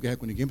quero estar com guerra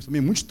com ninguém, mas também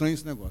é muito estranho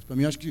esse negócio. Para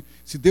mim, acho que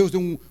se Deus deu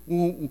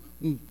um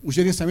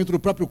gerenciamento do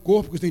próprio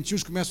corpo, que os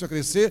dentinhos começam a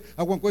crescer,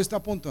 alguma coisa está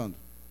apontando.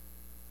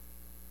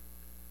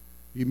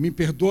 E me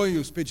perdoem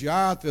os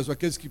pediatras, ou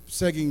aqueles que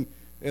seguem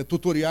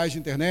tutoriais de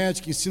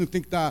internet, que ensinam que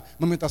tem que dar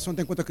amamentação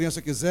até quanto a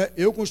criança quiser.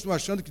 Eu continuo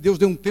achando que Deus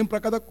deu um tempo para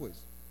cada coisa.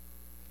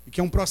 E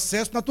que é um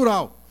processo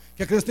natural.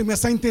 Que a criança tem que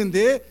começar a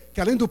entender que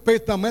além do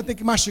peito da mãe tem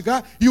que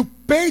mastigar. E o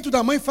peito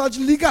da mãe fala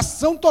de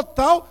ligação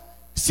total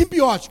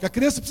simbiótica. A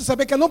criança precisa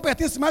saber que ela não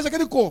pertence mais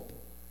àquele corpo.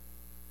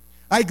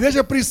 A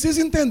igreja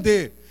precisa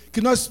entender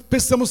que nós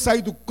precisamos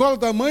sair do colo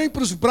da mãe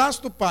para os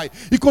braços do pai.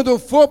 E quando eu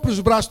for para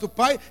os braços do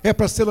pai, é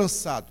para ser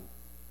lançado.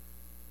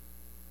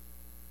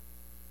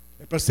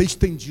 É para ser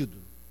estendido.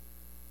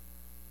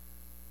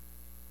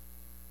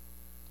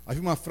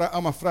 Há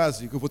uma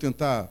frase que eu vou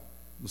tentar,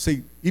 não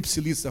sei,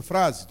 ipsilis a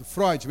frase, do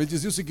Freud, ele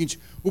dizia o seguinte: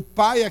 o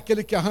pai é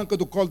aquele que arranca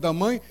do colo da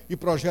mãe e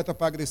projeta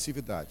para a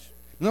agressividade.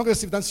 Não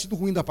agressividade no sentido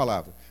ruim da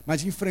palavra,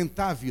 mas de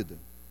enfrentar a vida.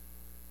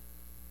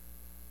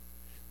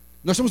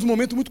 Nós estamos num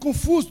momento muito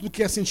confuso do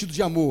que é sentido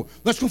de amor.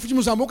 Nós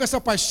confundimos amor com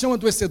essa paixão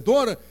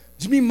adoecedora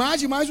de mimar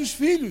demais os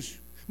filhos.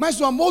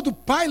 Mas o amor do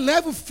pai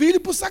leva o filho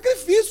para o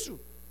sacrifício.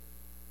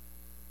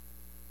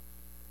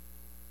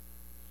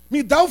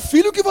 Me dá o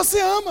filho que você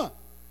ama.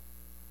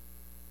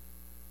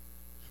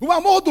 O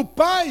amor do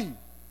pai,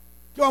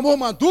 que é o amor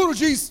maduro,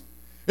 diz: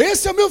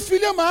 esse é o meu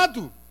filho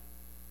amado,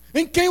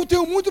 em quem eu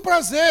tenho muito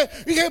prazer,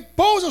 e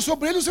repousa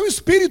sobre ele o seu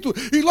espírito.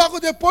 E logo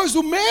depois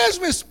o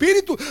mesmo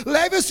espírito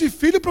leva esse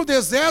filho para o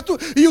deserto,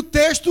 e o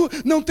texto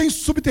não tem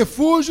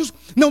subterfúgios,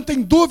 não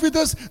tem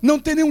dúvidas, não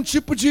tem nenhum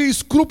tipo de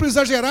escrúpulo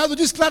exagerado,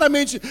 diz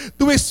claramente: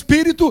 do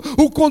espírito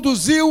o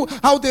conduziu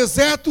ao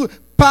deserto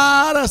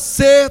para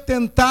ser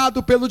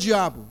tentado pelo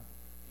diabo.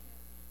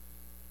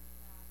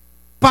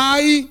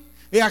 Pai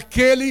é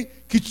aquele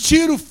que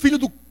tira o filho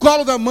do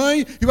colo da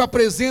mãe e o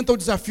apresenta ao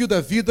desafio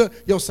da vida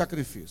e ao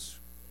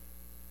sacrifício.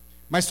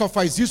 Mas só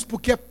faz isso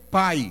porque é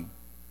pai.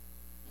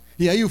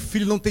 E aí o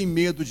filho não tem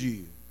medo de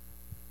ir.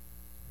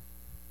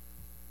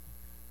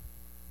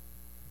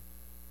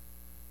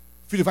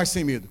 O filho vai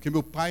sem medo, porque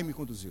meu pai me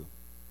conduziu.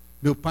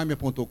 Meu pai me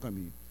apontou o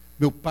caminho.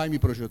 Meu pai me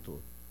projetou.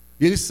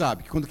 E ele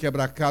sabe que quando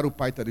quebrar a cara, o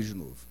pai está ali de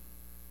novo.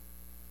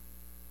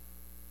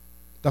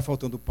 Está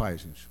faltando pai,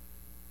 gente.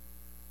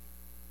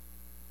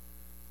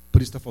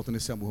 Por isso está faltando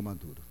esse amor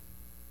maduro.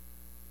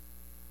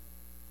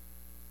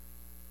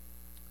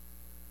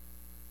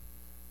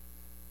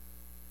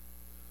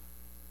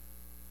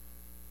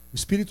 O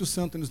Espírito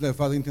Santo tem nos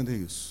levado a entender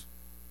isso.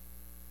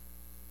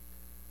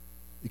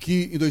 E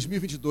que em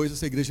 2022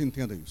 essa igreja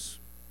entenda isso.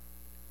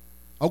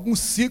 Algum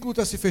ciclo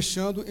está se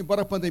fechando,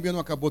 embora a pandemia não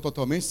acabou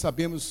totalmente,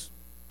 sabemos,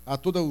 há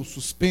todo o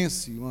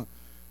suspense,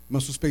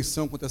 uma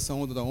suspeição contra essa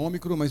onda da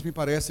Ômicron, mas me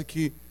parece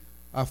que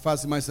a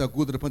fase mais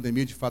aguda da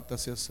pandemia de fato está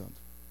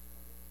cessando.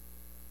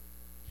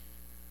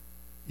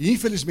 E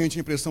infelizmente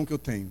a impressão que eu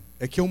tenho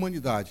é que a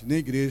humanidade, nem a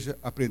igreja,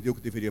 aprendeu o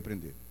que deveria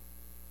aprender.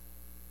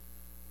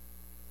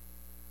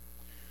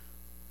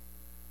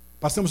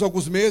 Passamos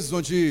alguns meses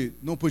onde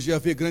não podia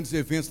haver grandes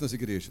eventos nas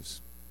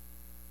igrejas.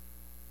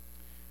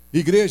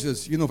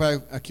 Igrejas, e não vai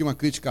aqui uma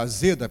crítica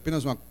azeda,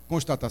 apenas uma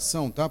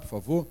constatação, tá, por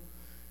favor?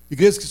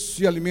 Igrejas que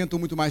se alimentam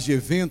muito mais de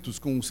eventos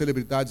com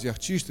celebridades e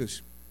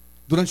artistas,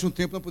 durante um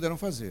tempo não puderam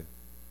fazer.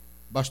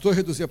 Bastou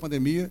reduzir a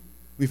pandemia,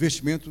 o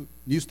investimento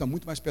nisso está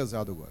muito mais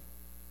pesado agora.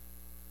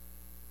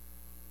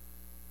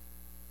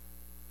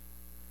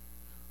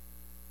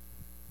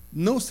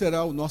 Não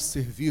será o nosso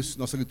serviço,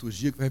 nossa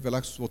liturgia, que vai revelar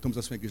que voltamos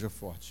a ser uma igreja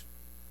forte.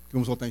 Que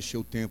vamos voltar a encher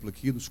o templo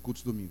aqui nos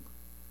cultos domingo.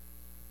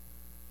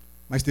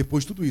 Mas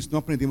depois de tudo isso, não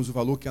aprendemos o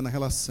valor que há na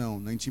relação,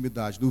 na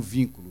intimidade, no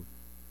vínculo.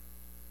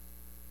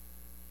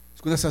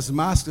 Quando essas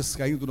máscaras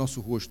caem do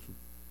nosso rosto,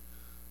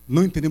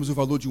 não entendemos o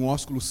valor de um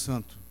ósculo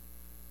santo,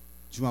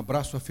 de um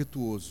abraço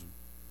afetuoso.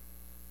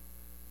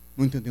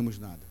 Não entendemos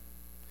nada.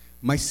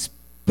 Mas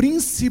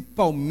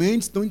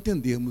principalmente não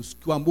entendemos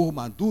que o amor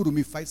maduro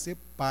me faz ser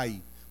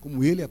pai,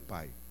 como ele é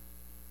pai.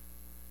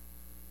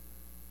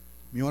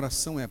 Minha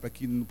oração é para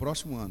que no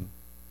próximo ano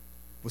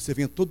você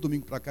venha todo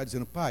domingo para cá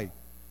dizendo: pai,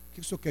 o que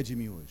o senhor quer de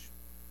mim hoje?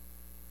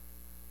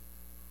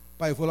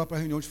 Pai, eu vou lá para a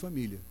reunião de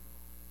família.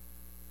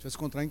 A gente vai se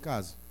encontrar em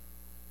casa.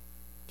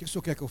 O que o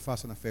senhor quer que eu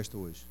faça na festa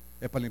hoje?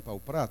 É para limpar o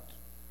prato?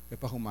 É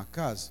para arrumar a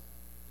casa?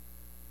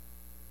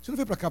 Você não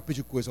veio para cá para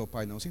pedir coisa ao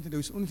pai, não. Você entendeu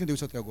isso? Não entendeu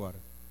isso até agora.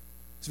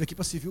 Você veio aqui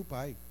para servir o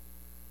pai.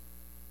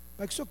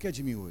 Pai, o que o senhor quer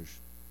de mim hoje?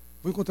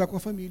 Vou encontrar com a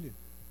família.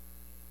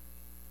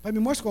 Pai, me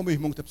mostra qual é o meu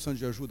irmão que está precisando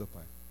de ajuda,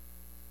 pai.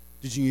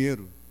 De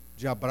dinheiro,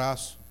 de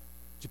abraço,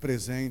 de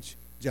presente,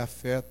 de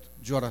afeto,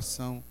 de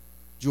oração,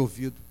 de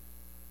ouvido.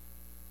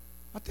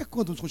 Até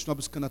quando vamos continuar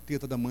buscando a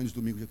teta da mãe nos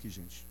domingos aqui,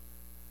 gente?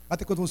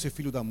 Até quando vamos ser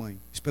filho da mãe,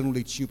 esperando um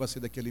leitinho para ser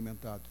daqui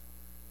alimentado?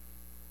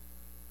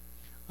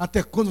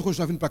 Até quando vamos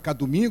continuar vindo para cá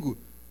domingo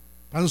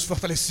para nos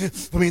fortalecer,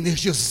 para me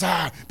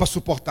energizar, para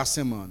suportar a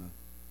semana?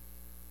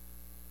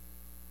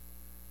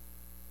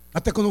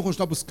 Até quando vamos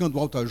continuar buscando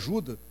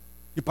autoajuda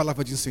e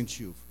palavra de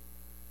incentivo?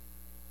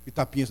 E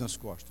tapinhas nas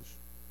costas?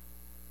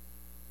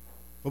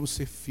 Vamos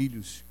ser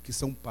filhos que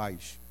são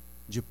pais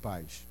de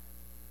pais.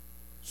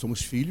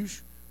 Somos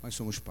filhos, mas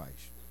somos pais.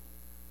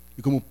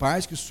 E como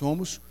pais que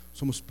somos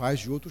pais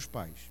de outros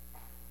pais,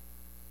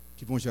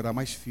 que vão gerar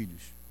mais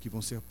filhos, que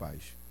vão ser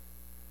pais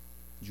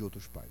de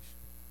outros pais,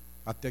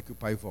 até que o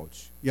pai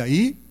volte. E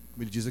aí,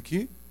 como ele diz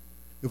aqui,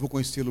 eu vou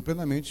conhecê-lo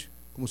plenamente,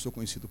 como sou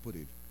conhecido por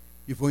ele.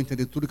 E vou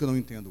entender tudo que eu não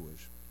entendo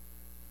hoje.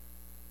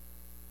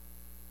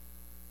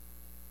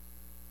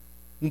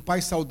 Um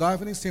pai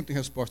saudável nem sempre tem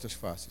respostas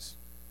fáceis.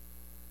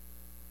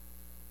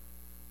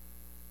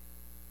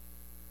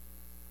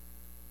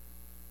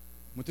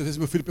 Muitas vezes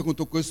meu filho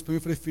perguntou coisas para mim,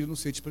 eu falei, filho, não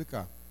sei te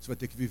explicar. Você vai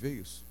ter que viver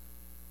isso.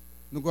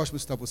 Não gosto de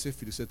citar você,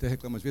 filho, você até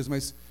reclama às vezes,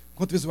 mas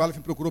quantas vezes o Aleph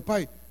me procurou,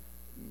 pai,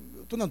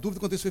 eu estou na dúvida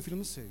quanto isso foi, filho,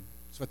 não sei.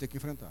 Você vai ter que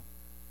enfrentar.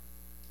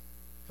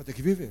 Vai ter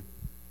que viver.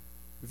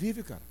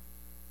 Vive, cara.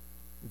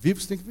 Vive o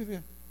que você tem que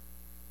viver.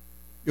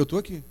 Eu estou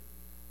aqui.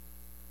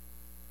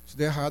 Se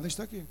der errado, a gente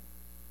está aqui.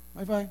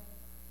 Mas vai.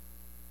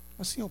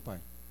 Assim é o pai.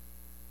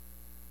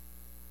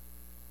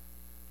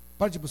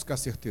 Pare de buscar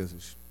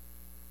certezas.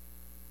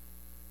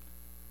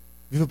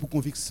 Viva por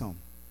convicção.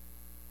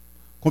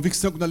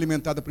 Convicção que não é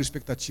alimentada por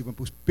expectativa,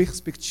 por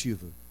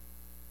perspectiva.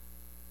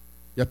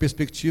 E a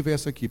perspectiva é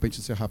essa aqui, para a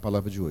gente encerrar a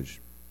palavra de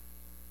hoje.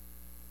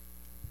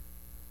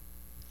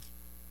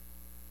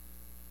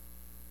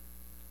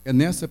 É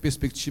nessa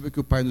perspectiva que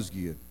o Pai nos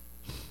guia.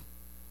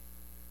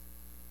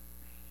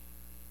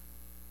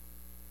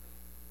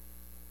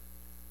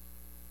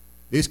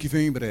 Eis que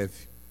venho em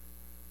breve.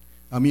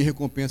 A minha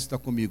recompensa está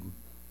comigo.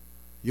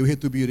 E eu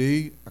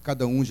retribuirei a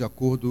cada um de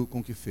acordo com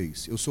o que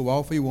fez. Eu sou o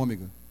Alfa e o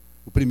Ômega,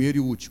 o primeiro e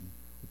o último,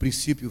 o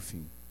princípio e o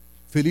fim.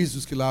 Felizes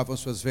os que lavam as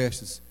suas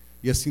vestes,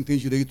 e assim têm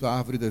direito à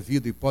árvore da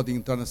vida e podem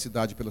entrar na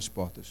cidade pelas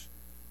portas.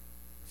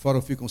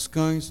 Fora ficam os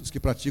cães, os que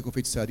praticam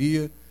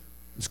feitiçaria,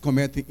 os que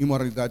cometem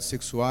imoralidades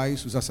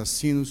sexuais, os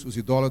assassinos, os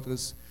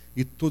idólatras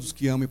e todos os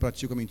que amam e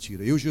praticam a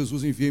mentira. Eu,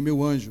 Jesus, enviei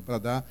meu anjo para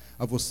dar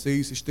a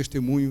vocês este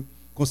testemunho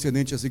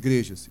concernente às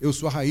igrejas. Eu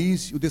sou a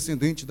raiz e o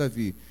descendente de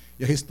Davi,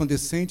 e a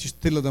resplandecente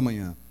estrela da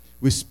manhã.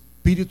 O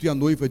Espírito e a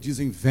noiva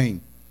dizem,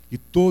 vem. E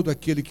todo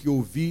aquele que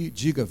ouvir,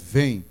 diga,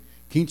 vem.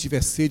 Quem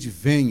tiver sede,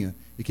 venha.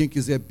 E quem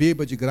quiser,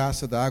 beba de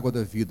graça da água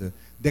da vida.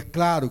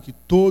 Declaro que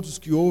todos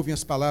que ouvem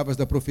as palavras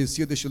da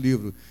profecia deste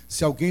livro,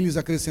 se alguém lhes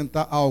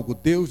acrescentar algo,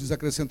 Deus lhes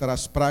acrescentará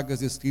as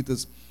pragas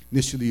escritas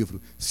neste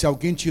livro. Se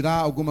alguém tirar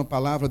alguma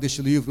palavra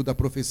deste livro da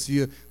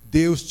profecia,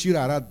 Deus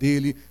tirará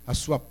dele a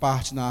sua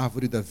parte na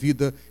árvore da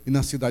vida e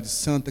na cidade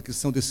santa que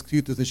são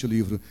descritas neste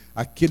livro.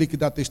 Aquele que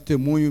dá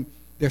testemunho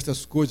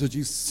destas coisas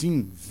diz,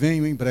 sim,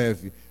 venho em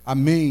breve.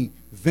 Amém.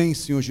 Vem,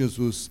 Senhor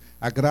Jesus.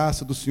 A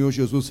graça do Senhor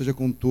Jesus seja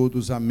com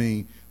todos.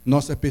 Amém.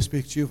 Nossa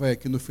perspectiva é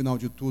que no final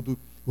de tudo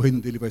o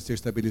reino dele vai ser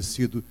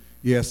estabelecido,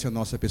 e essa é a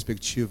nossa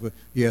perspectiva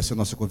e essa é a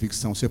nossa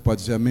convicção. Você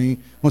pode dizer amém?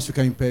 Vamos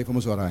ficar em pé e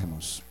vamos orar,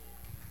 irmãos.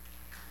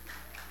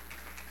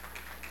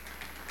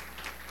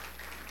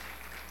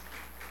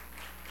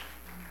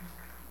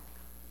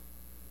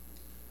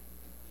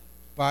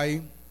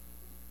 Pai,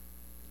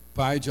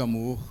 Pai de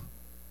amor,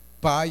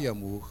 Pai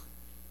amor,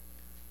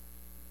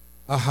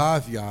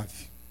 Ave,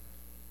 ave,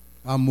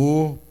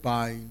 amor,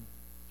 Pai,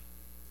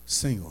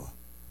 Senhor.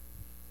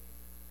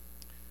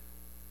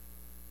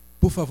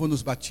 Por favor,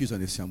 nos batiza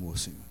nesse amor,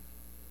 Senhor.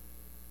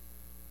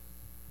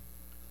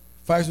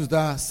 Faz-nos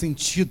dar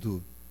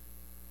sentido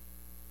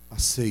à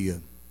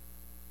ceia.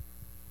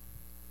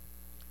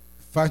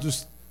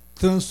 Faz-nos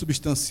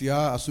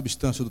transubstanciar a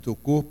substância do teu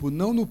corpo,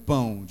 não no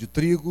pão de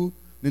trigo,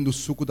 nem no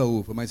suco da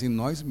uva, mas em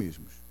nós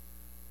mesmos.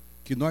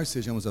 Que nós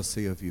sejamos a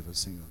ceia viva,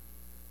 Senhor.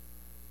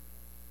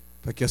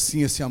 Para que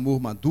assim esse amor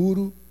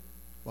maduro,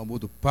 o amor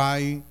do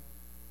Pai,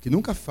 que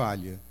nunca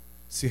falha,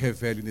 se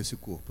revele nesse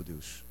corpo,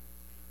 Deus.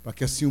 Para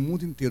que assim o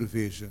mundo inteiro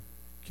veja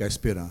que há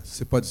esperança.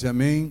 Você pode dizer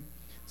amém?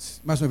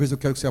 Mais uma vez eu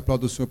quero que você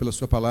aplaude o Senhor pela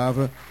sua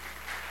palavra.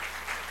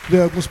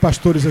 Queria alguns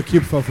pastores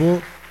aqui, por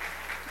favor.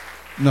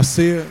 Na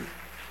ceia,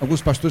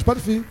 alguns pastores, pode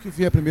vir, que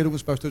vier primeiro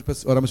alguns pastores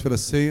para orarmos pela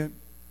ceia.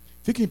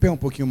 Fique em pé um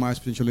pouquinho mais,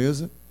 por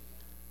gentileza.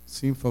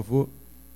 Sim, por favor.